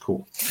it's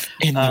cool.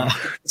 In the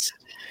roots.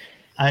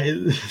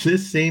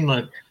 This scene,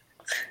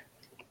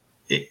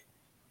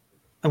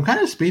 I'm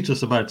kind of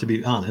speechless about it, to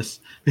be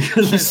honest,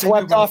 because he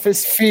swept off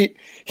his feet.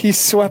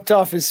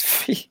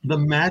 The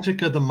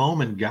magic of the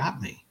moment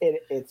got me.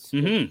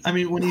 I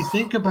mean, when you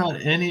think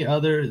about any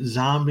other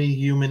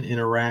zombie-human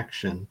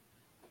interaction,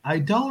 I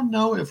don't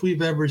know if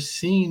we've ever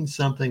seen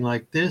something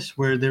like this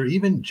where they're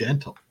even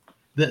gentle.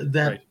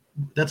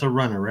 That's a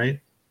runner,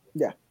 right?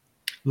 Yeah.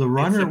 The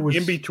runner was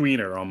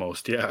in-betweener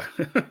almost, yeah.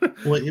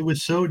 Well, it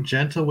was so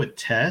gentle with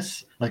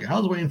Tess. Like, I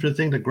was waiting for the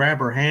thing to grab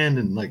her hand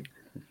and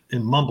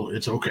mumble,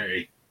 "It's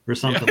okay," or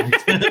something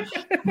like that.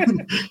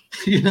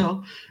 You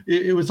know,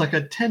 it was like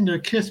a tender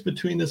kiss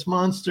between this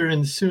monster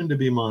and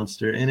soon-to-be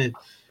monster, and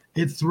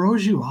it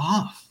throws you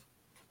off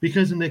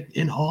because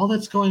in all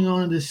that's going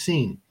on in this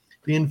scene,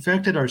 the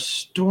infected are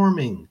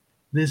storming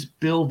this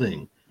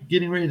building,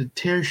 getting ready to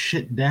tear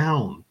shit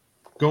down,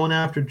 going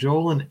after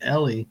Joel and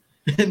Ellie,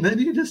 and then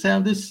you just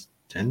have this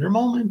tender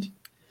moment,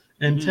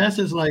 and Tess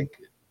is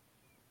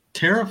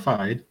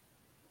terrified,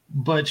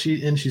 but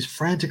she's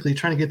frantically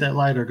trying to get that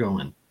lighter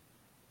going,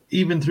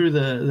 even through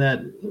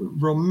that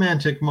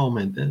romantic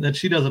moment that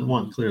she doesn't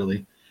want,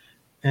 clearly.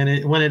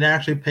 And when it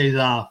actually pays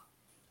off,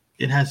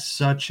 it has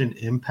such an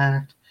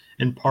impact.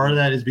 And part of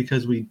that is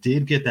because we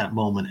did get that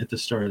moment at the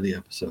start of the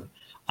episode.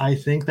 I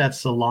think that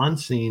salon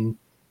scene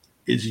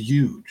is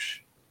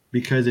huge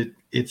because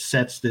it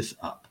sets this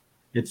up.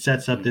 It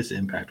sets up this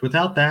impact.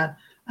 Without that,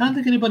 I don't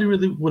think anybody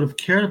really would have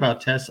cared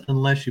about Tess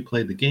unless you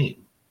played the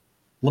game.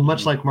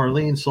 Much like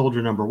Marlene,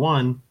 soldier number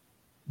 1,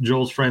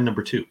 Joel's friend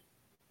number 2.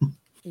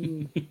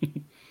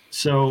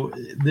 So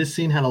this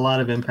scene had a lot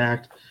of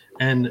impact,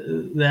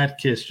 and that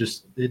kiss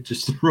just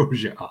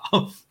throws you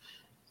off.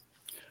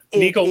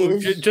 Nico,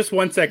 just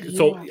 1 second.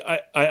 So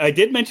I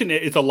did mention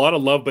it's a lot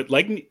of love, but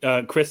like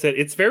Chris said,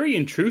 it's very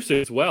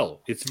intrusive as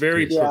well. It's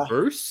very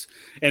perverse,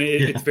 and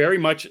it's very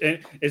much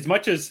as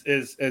much as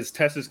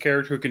Tessa's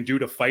character can do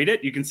to fight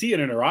it. You can see it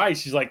in her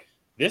eyes. She's like,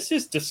 "This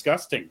is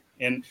disgusting,"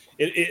 and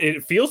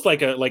it feels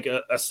like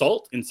a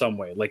assault in some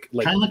way, like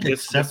kind of like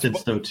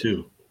acceptance though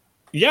too.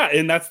 Yeah,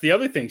 and that's the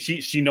other thing.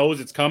 She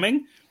knows it's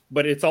coming,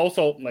 but it's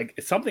also like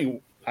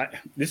something.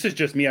 This is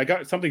just me. I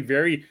got something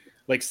very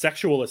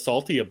sexual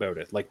assaulty about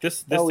it. Like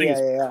this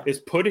thing is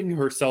putting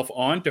himself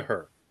onto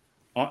her,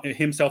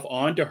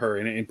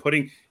 and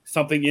putting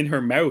something in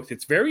her mouth.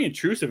 It's very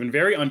intrusive and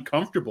very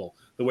uncomfortable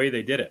the way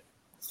they did it.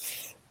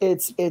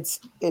 It's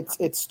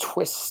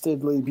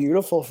twistedly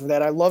beautiful for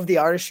that. I love the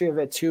artistry of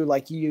it too.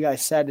 Like you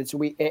guys said,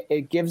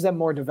 it gives them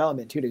more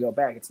development too to go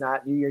back. It's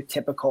not your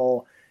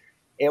typical.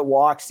 It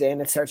walks in,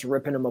 it starts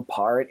ripping them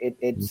apart. It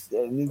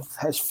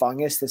has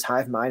fungus. This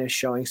hive mind is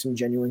showing some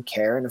genuine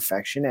care and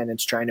affection, and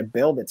it's trying to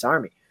build its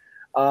army.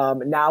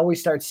 Now we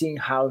start seeing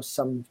how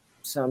some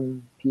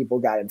people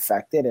got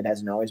infected. It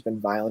hasn't always been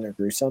violent or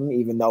gruesome,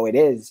 even though it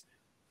is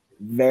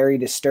very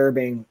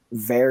disturbing,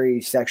 very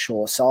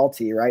sexual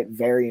assaulty, right?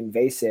 Very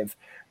invasive.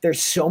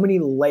 There's so many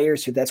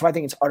layers to it. That's why I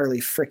think it's utterly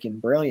freaking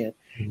brilliant.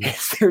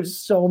 There's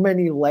so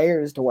many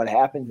layers to what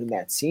happens in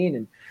that scene,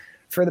 and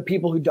for the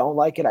people who don't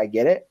like it, I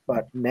get it.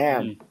 But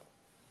man,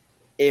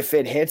 if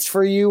it hits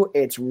for you,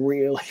 it's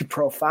really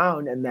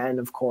profound. And then,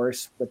 of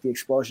course, with the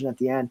explosion at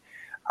the end,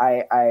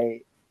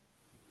 I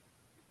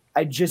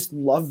just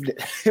loved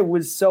it. It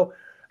was so.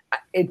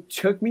 It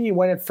took me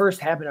when it first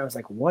happened. I was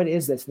like, "What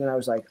is this?" And then I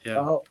was like,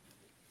 "Oh."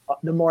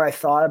 The more I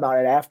thought about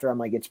it after, I'm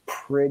like, "It's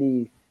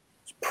pretty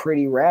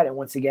rad." And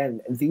once again,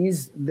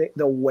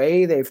 the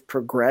way they've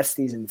progressed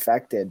these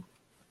infected,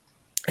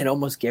 and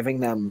almost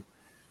giving them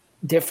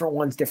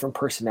different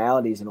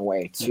personalities in a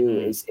way too,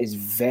 is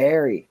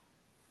very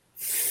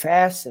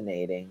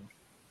fascinating.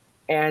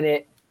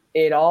 And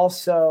it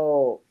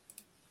also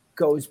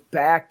goes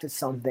back to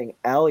something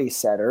Ellie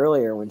said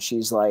earlier when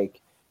she's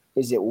like,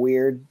 is it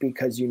weird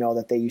because you know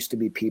that they used to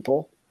be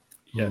people?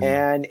 Yes.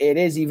 And it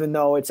is, even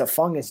though it's a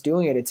fungus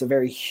doing it, it's a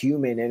very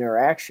human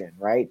interaction,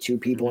 right? Two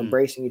people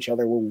embracing each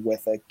other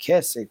with a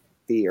kiss,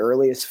 the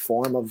earliest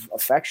form of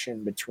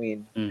affection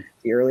between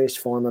the earliest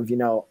form of,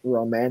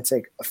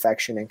 romantic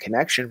affection and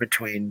connection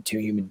between two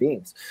human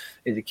beings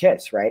is a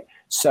kiss, right?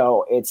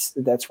 So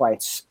that's why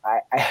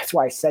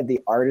I said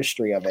the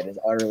artistry of it is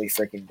utterly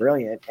freaking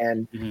brilliant.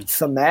 And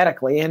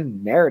thematically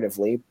and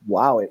narratively,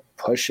 wow, it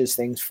pushes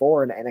things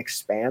forward and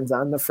expands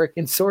on the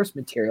freaking source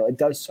material. It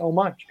does so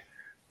much.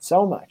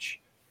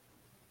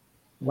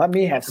 Let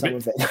me have some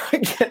of it.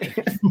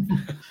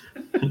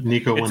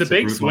 Nico It's wants a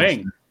big root swing.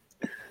 monster.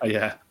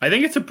 Yeah, I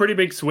think it's a pretty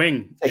big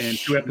swing in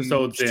 2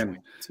 episodes huge in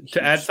swing.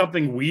 to add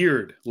something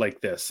weird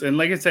like this. And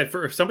like I said,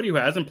 for somebody who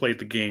hasn't played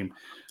the game,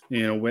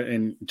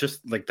 and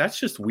just like that's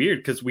just weird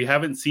because we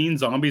haven't seen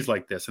zombies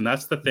like this, and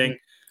that's the thing.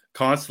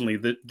 Constantly,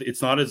 that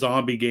it's not a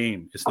zombie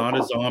game. It's not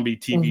a zombie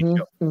TV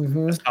show.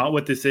 That's not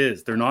what this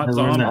is. They're not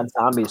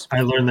Zombies.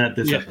 I learned that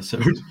this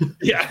episode.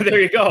 Yeah, there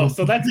you go.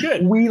 So that's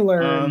good. We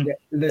learned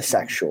the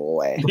sexual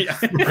way.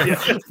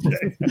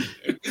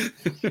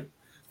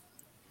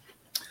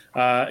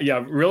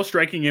 Real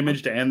striking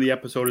image to end the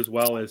episode as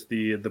well as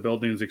the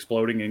building is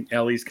exploding and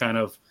Ellie's kind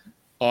of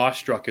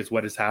awestruck as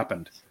what has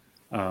happened.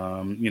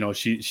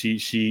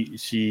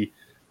 She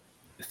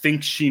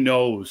thinks she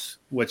knows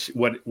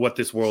what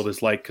this world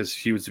is like because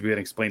she was being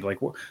explained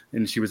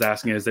and she was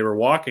asking as they were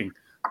walking,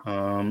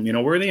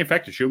 where are they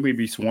infected? Shouldn't we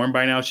be swarmed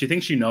by now? She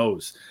thinks she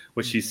knows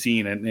what she's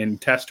seen, and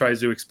Tess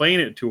tries to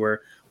explain it to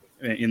her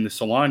in the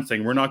salon,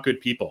 saying we're not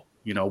good people.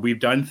 We've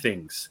done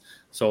things.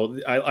 So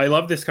I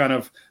love this kind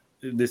of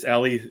this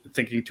Ellie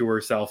thinking to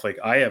herself, like,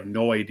 I have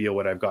no idea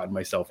what I've gotten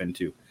myself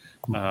into.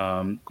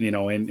 And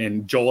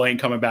Joel ain't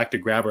coming back to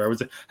grab her. I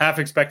was half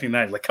expecting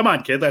that. Like, come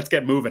on, kid, let's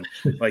get moving.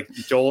 Like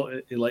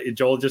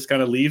Joel just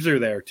kind of leaves her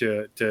there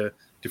to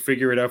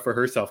figure it out for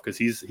herself because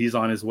he's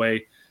on his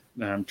way,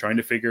 trying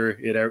to figure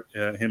it out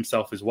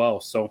himself as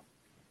well. So,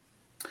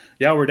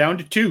 yeah, we're down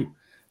to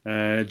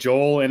 2.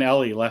 Joel and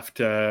Ellie left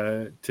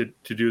to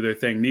do their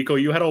thing. Nico,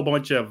 you had a whole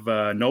bunch of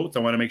notes. I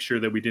want to make sure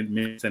that we didn't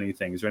miss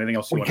anything. Is there anything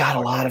else you want to talk about?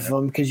 We got a lot of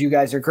them because you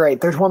guys are great.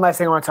 There's one last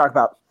thing I want to talk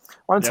about. I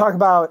want to talk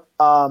about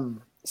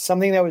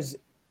something that was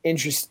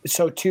interesting.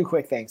 So 2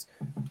 quick things,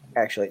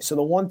 actually. So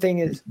the one thing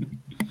is,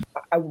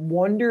 I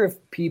wonder if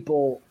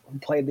people who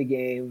played the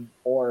game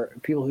or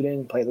people who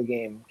didn't play the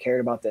game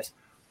cared about this.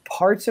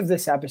 Parts of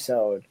this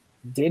episode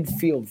did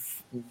feel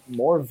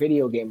more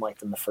video game-like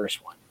than the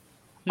first one.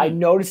 I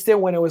noticed it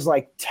when it was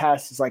like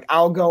Tess is like,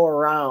 I'll go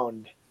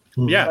around.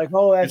 Yeah. Like,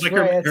 oh, that's like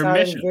right. Her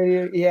mission.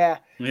 Video. Yeah.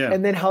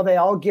 And then how they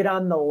all get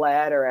on the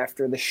ladder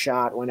after the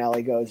shot when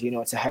Ellie goes,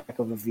 it's a heck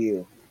of a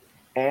view.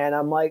 And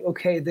I'm like,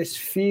 okay, this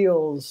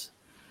feels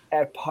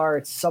at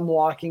parts, some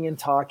walking and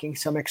talking,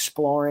 some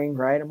exploring,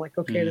 right? I'm like,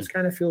 okay, this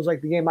kind of feels like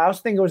the game. I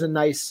also think it was a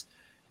nice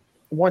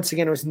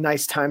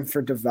time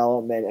for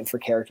development and for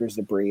characters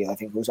to breathe. I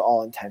think it was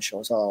all intentional.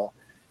 It was all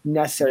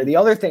necessary. The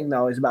other thing,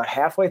 though, is about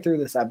halfway through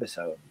this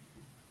episode,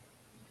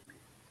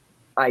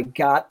 I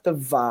got the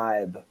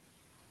vibe,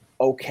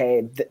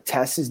 okay, that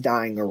Tess is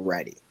dying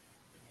already.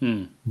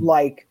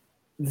 Like,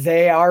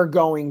 they are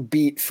going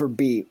beat for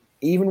beat.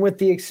 Even with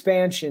the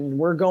expansion,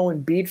 we're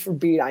going beat for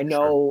beat. I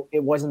know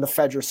it wasn't the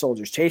Fedra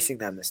soldiers chasing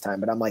them this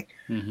time, but I'm like,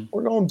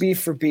 we're going beat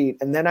for beat.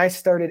 And then I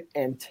started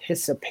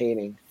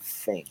anticipating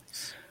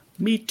things.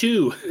 Me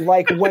too.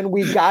 Like when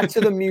we got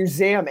to the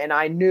museum and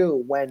I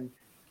knew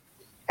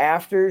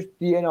after,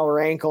 her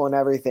ankle and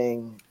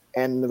everything,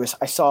 and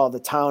I saw the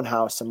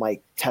townhouse, I'm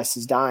like, Tess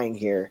is dying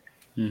here.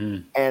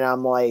 And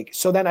I'm like,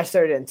 so then I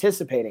started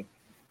anticipating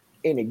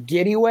in a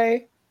giddy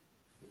way,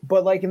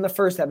 but like in the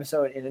first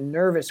episode, in a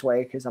nervous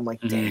way, because I'm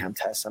like, damn,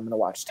 Tess, I'm going to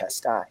watch Tess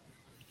die.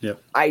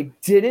 Yep. I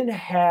didn't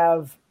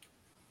have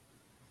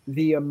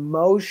the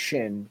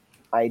emotion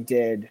I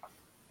did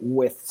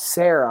with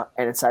Sarah,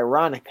 and it's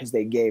ironic because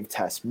they gave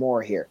Tess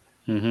more here.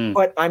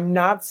 But I'm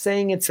not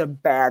saying it's a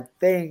bad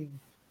thing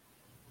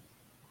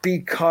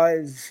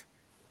because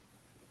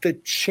the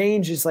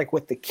changes like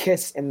with the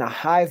kiss and the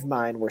hive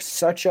mind were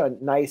such a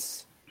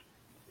nice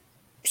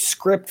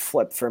script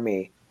flip for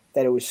me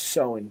that it was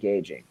so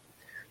engaging.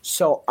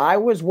 So I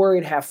was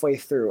worried halfway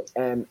through,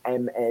 and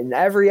in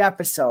every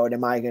episode,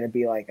 am I going to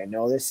be like, I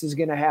know this is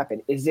going to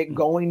happen. Is it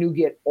going to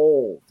get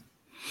old?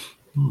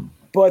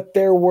 But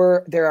there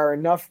are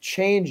enough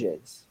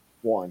changes,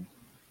 1,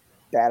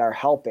 that are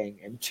helping,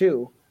 and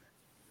 2,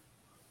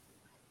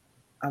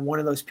 I'm one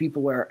of those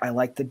people where I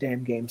like the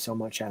damn game so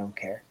much I don't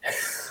care.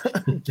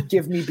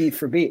 Give me beat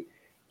for beat.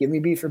 Give me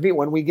beat for beat.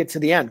 When we get to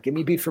the end, give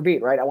me beat for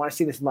beat, right? I want to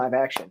see this in live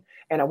action,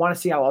 and I want to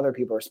see how other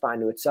people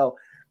respond to it. So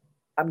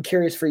I'm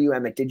curious for you,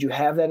 Emmett. Did you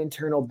have that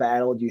internal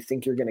battle? Do you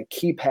think you're going to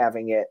keep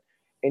having it?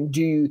 And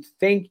do you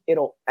think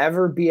it'll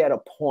ever be at a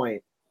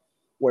point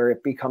where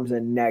it becomes a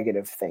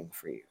negative thing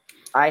for you?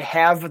 I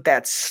have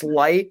that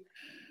slight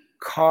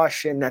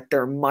caution that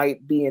there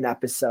might be an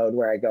episode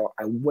where I go,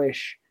 I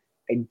wish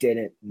I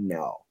didn't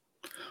know.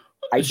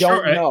 I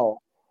don't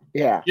know.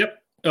 Yeah. Yep.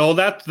 Oh,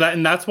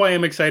 and that's why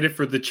I'm excited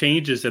for the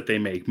changes that they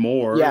make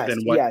more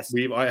than what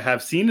we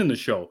have seen in the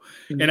show.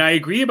 And I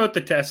agree about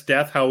the Tess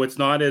death, how it's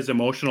not as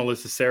emotional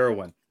as the Sarah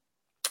one.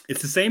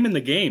 It's the same in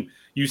the game.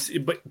 You see,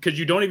 but because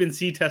you don't even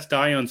see Tess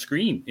die on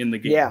screen in the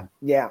game.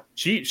 Yeah.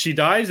 She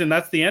dies, and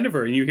that's the end of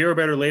her. And you hear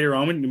about her later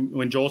on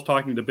when Joel's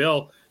talking to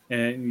Bill,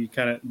 and you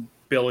kind of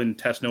Bill and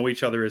Tess know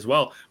each other as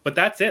well. But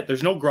that's it.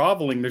 There's no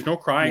groveling. There's no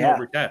crying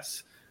over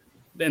Tess.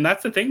 And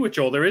that's the thing with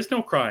Joel. There is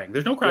no crying.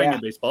 There's no crying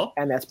in baseball.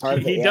 And that's part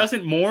of it. He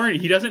doesn't mourn.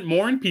 He doesn't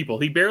mourn people.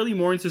 He barely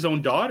mourns his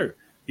own daughter.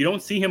 You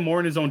don't see him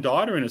mourn his own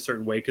daughter in a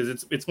certain way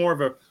because it's more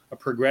of a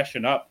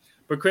progression up.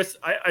 But Chris,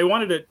 I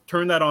wanted to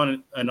turn that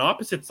on an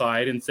opposite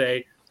side and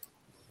say,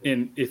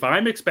 if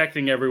I'm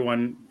expecting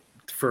everyone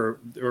for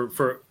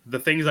the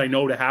things I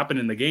know to happen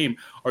in the game,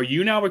 are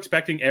you now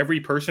expecting every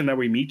person that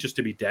we meet just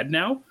to be dead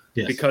now?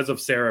 Yes. Because of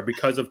Sarah,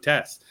 because of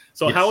Tess.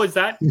 So Yes. how is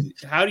that?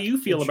 How do you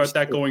feel about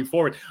that going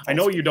forward? I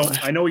know you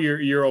don't. I know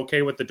you're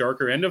okay with the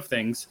darker end of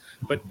things,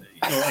 but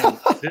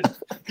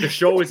the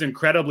show is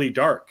incredibly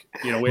dark.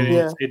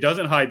 It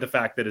doesn't hide the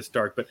fact that it's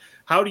dark. But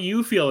how do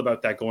you feel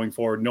about that going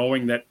forward,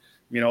 knowing that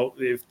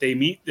if they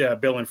meet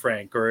Bill and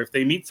Frank, or if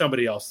they meet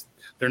somebody else,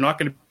 they're not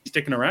going to be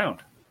sticking around?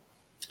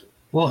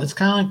 Well, it's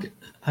kind of like,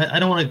 I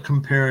don't want to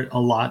compare it a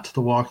lot to The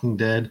Walking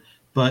Dead,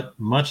 but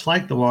much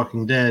like The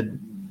Walking Dead,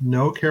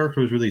 no character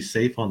was really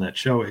safe on that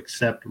show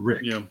except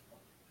Rick. Yeah.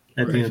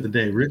 At the end of the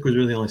day, Rick was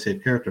really the only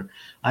safe character.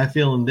 I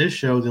feel in this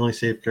show, the only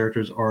safe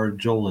characters are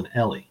Joel and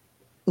Ellie.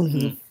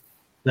 Mm-hmm.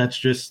 That's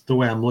just the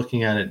way I'm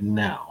looking at it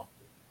now.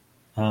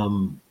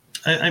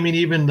 I mean,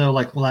 even though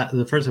like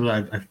the first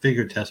episode, I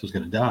figured Tess was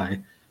going to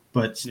die,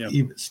 but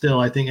still,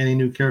 I think any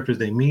new characters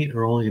they meet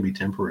are only going to be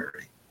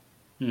temporary.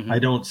 Mm-hmm. I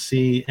don't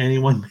see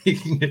anyone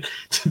making it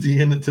to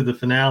the end, to the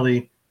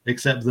finale,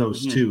 except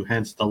those two.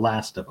 Hence, The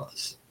Last of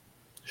Us.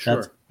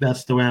 Sure.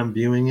 That's the way I'm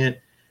viewing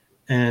it.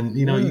 And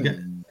you get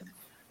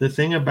the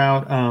thing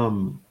about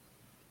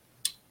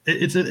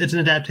it's an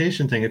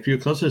adaptation thing. If you're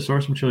close to the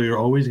source material, you're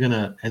always going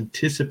to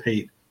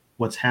anticipate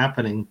what's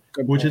happening,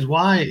 which is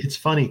why it's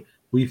funny.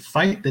 We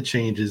fight the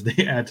changes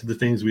they add to the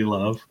things we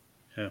love,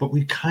 but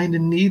we kind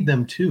of need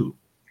them too.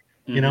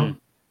 And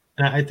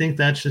I think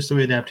that's just the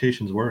way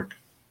adaptations work.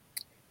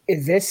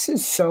 This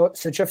is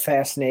such a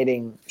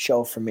fascinating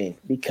show for me,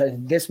 because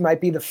this might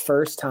be the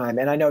first time,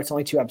 and I know it's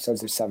only 2 episodes,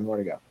 there's 7 more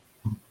to go.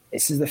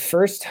 This is the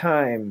first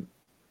time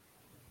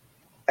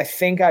I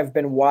think I've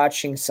been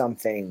watching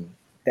something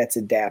that's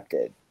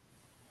adapted,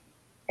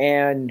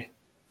 and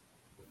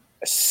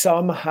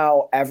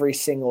somehow every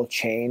single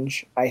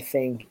change I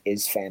think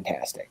is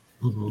fantastic.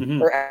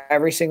 Mm-hmm. Or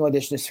every single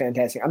addition is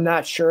fantastic. I'm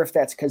not sure if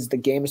that's because the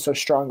game is so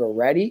strong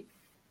already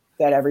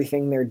that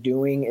everything they're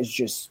doing is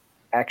just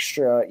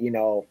extra,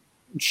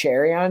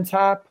 cherry on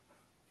top,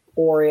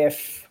 or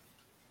if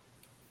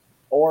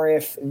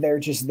they're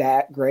just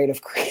that great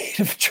of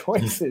creative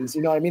choices.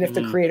 You know what I mean? If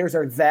the creators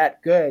are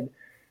that good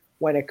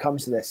when it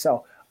comes to this.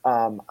 So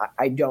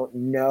I don't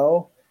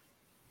know.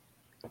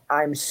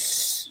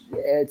 It's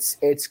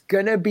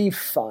gonna be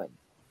fun.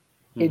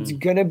 Mm-hmm. It's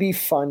gonna be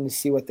fun to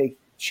see what they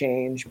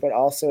change, but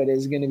also it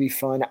is gonna be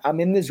fun. I'm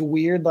in this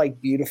weird,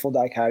 beautiful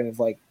dichotomy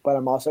of but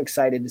I'm also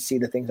excited to see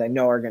the things I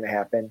know are gonna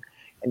happen.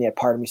 And yet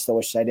part of me still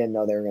wishes I didn't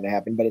know they were going to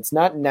happen, but it's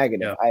not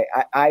negative.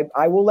 Yeah.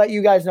 I will let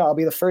you guys know. I'll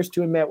be the first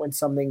to admit when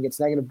something gets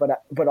negative,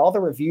 but all the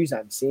reviews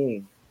I'm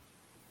seeing,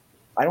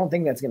 I don't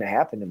think that's going to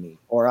happen to me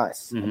or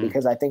us,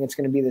 because I think it's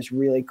going to be this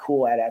really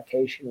cool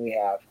adaptation we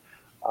have.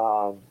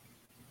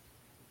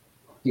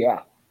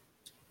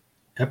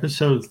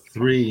 Episode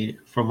 3,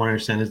 from what I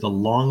understand, is the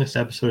longest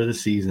episode of the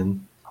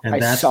season.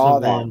 And that's the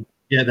one.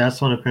 Yeah,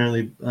 that's one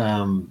apparently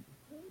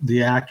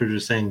the actors are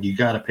saying you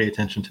got to pay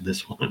attention to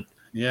this one.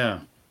 Yeah.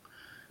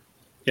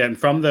 Yeah, and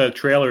from the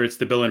trailer, it's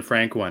the Bill and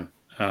Frank one,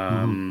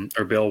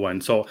 or Bill one.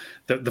 So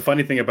the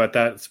funny thing about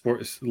that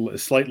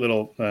slight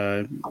little,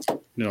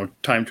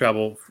 time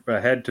travel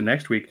ahead to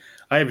next week,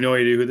 I have no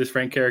idea who this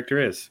Frank character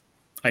is.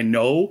 I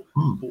know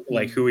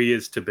who he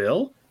is to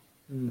Bill,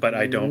 but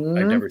I've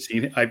never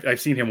seen him. I've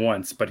seen him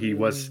once, but he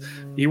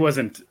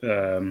wasn't. I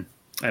don't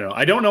know.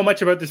 I don't know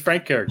much about this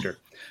Frank character.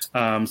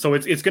 So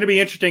it's going to be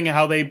interesting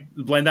how they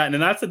blend that.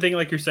 And that's the thing,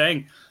 like you're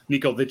saying,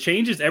 Nico,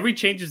 every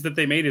changes that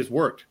they made has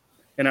worked.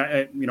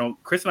 And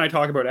Chris and I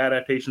talk about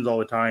adaptations all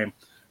the time,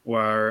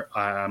 where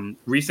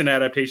recent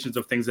adaptations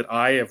of things that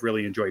I have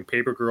really enjoyed,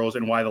 Paper Girls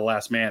and Why the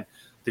Last Man,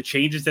 the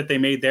changes that they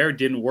made there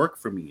didn't work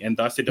for me, and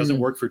thus it doesn't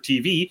work for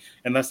TV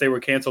unless they were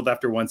canceled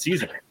after one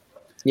season.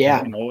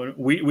 Yeah,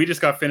 we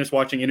just got finished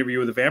watching Interview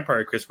with the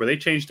Vampire, Chris, where they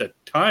changed a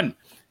ton,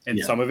 and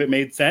some of it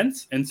made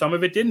sense, and some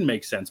of it didn't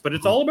make sense. But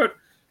it's all about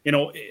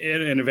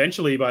and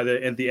eventually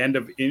at the end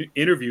of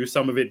Interview,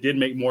 some of it did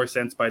make more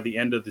sense by the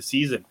end of the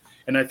season.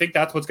 And I think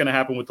that's what's going to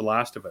happen with The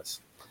Last of Us.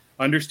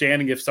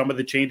 Understanding if some of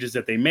the changes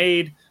that they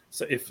made,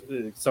 so if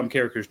some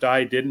characters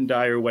didn't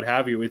die, or what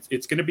have you,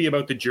 it's going to be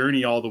about the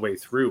journey all the way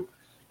through.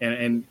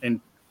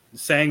 And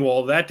saying,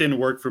 well, that didn't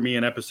work for me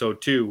in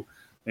episode 2.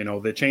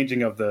 The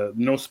changing of the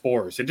no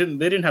spores. They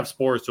didn't have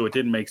spores, so it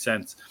didn't make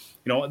sense.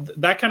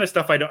 That kind of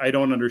stuff I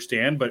don't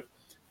understand. But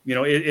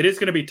it is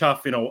going to be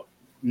tough.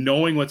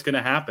 Knowing what's going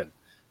to happen.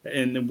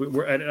 And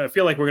I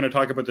feel like we're going to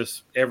talk about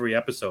this every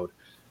episode.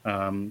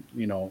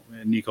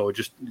 Nico,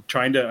 just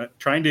trying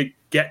to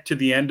get to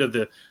the end of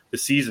the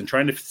season,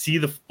 trying to see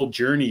the full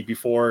journey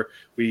before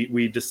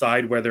we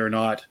decide whether or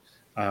not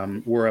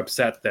we're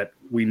upset that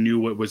we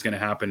knew what was going to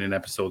happen in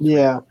episode 3.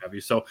 Yeah.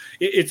 So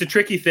it's a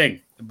tricky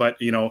thing, but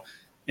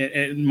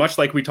and much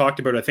like we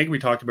talked about, I think we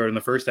talked about in the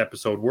first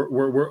episode,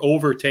 we're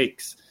over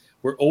takes.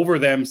 We're over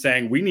them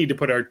saying we need to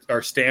put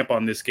our stamp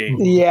on this game.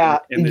 Yeah,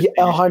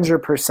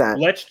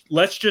 100%.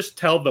 Let's just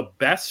tell the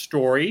best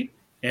story.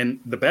 And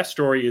the best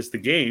story is the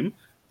game.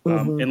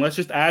 And let's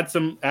just add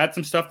some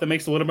stuff that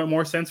makes a little bit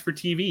more sense for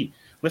TV.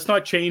 Let's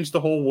not change the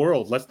whole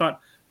world. Let's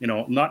not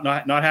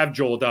not have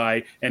Joel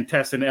die and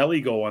Tess and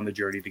Ellie go on the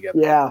journey together.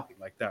 Yeah,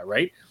 like that,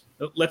 right?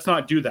 Let's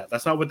not do that.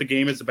 That's not what the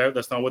game is about.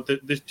 That's not what the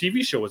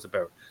TV show is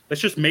about.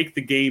 Let's just make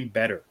the game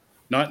better.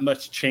 Not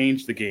let's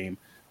change the game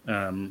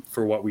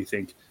for what we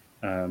think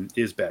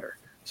is better.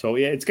 So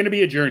yeah, it's going to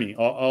be a journey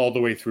all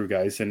the way through,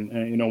 guys.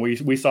 And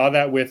we saw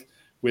that with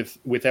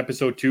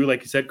episode 2,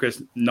 like you said,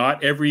 Chris.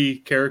 Not every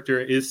character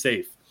is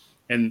safe,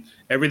 and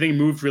everything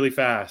moved really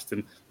fast.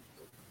 And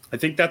I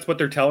think that's what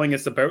they're telling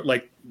us about,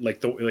 like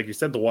you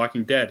said, The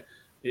Walking Dead.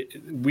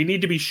 We need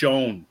to be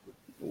shown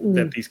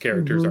that these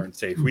characters aren't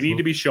safe. We need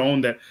to be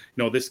shown that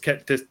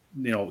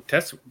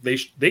Tess.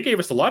 They gave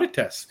us a lot of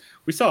Tess.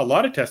 We saw a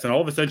lot of Tess, and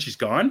all of a sudden she's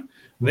gone.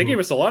 They gave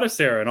us a lot of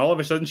Sarah, and all of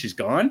a sudden she's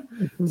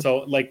gone. So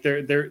like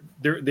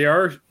they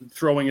are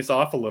throwing us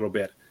off a little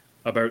bit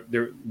about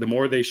the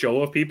more they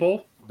show of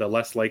people, the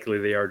less likely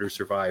they are to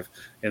survive,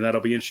 and that'll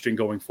be interesting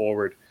going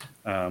forward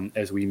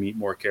as we meet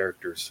more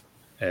characters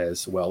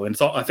as well. And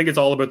I think it's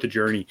all about the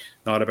journey,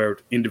 not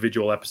about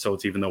individual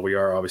episodes, even though we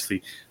are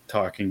obviously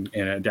talking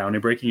down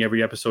and breaking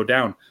every episode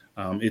down.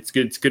 It's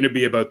going to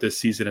be about this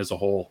season as a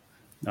whole,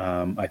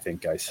 I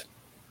think, guys.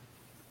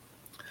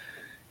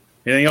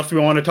 Anything else we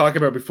want to talk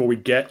about before we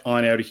get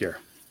on out of here?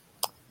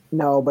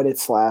 No, but it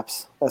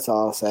slaps. That's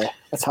all I'll say.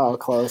 That's how I'll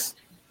close.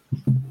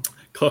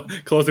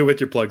 Close it with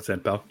your plugs then,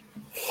 pal.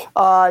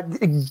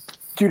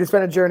 Dude, it's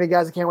been a journey,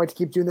 guys. I can't wait to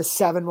keep doing this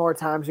 7 more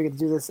times. We get to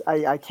do this.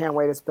 I can't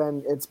wait. It's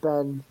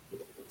been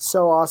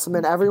so awesome.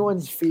 And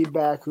everyone's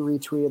feedback who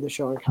retweeted the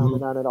show and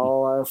commented on it,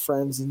 all our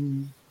friends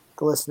and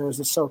the listeners,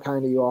 is so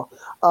kind to you all.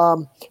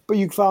 But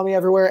you can follow me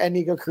everywhere at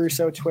Nico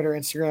Caruso, Twitter,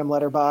 Instagram,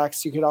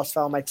 Letterboxd. You could also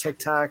follow my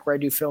TikTok where I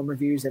do film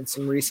reviews and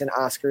some recent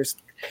Oscars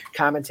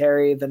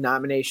commentary. The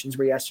nominations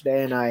were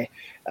yesterday, and I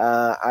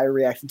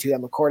reacted to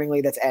them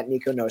accordingly. That's at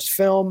Nico Knows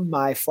Film,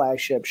 my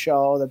flagship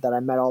show that I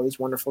met all these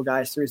wonderful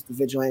guys through. Is the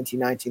Vigilante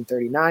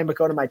 1939. But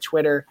go to my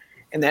Twitter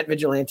and that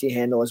Vigilante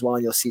handle as well,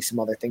 and you'll see some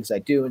other things I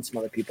do and some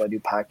other people I do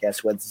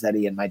podcasts with,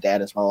 Zeddy and my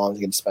dad as well. I'll always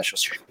get a special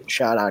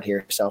shout out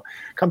here. So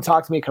come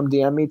talk to me, come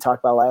DM me, talk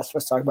about Last of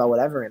Us, talk about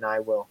whatever, and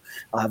I'll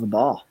have a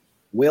ball.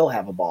 We'll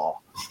have a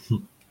ball.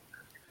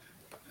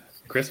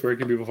 Chris, where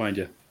can people find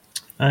you?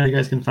 You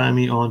guys can find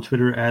me on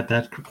Twitter at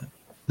that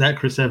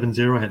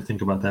Chris70. I had to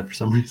think about that for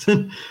some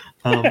reason.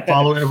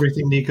 Follow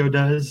everything Nico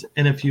does.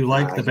 And if you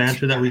like the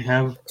banter that we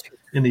have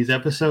in these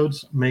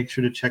episodes, make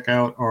sure to check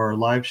out our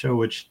live show,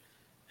 which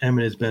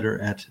Emmett is better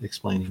at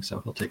explaining, so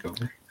he'll take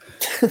over.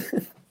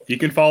 You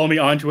can follow me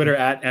on Twitter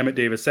at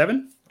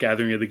EmmettDavis7.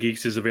 Gathering of the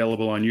Geeks is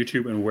available on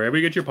YouTube and wherever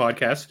you get your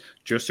podcasts.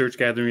 Just search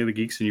Gathering of the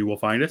Geeks and you will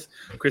find us.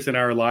 Chris and I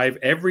are live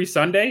every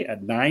Sunday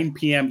at 9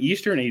 p.m.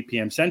 Eastern, 8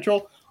 p.m.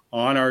 Central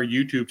on our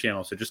YouTube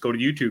channel. So just go to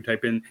YouTube,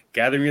 type in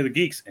Gathering of the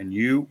Geeks, and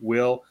you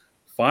will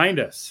find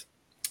us.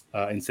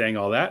 In saying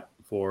all that,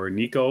 for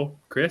Nico,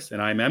 Chris, and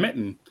I'm Emmett,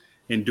 and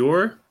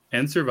endure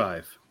and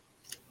survive.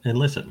 And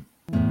listen.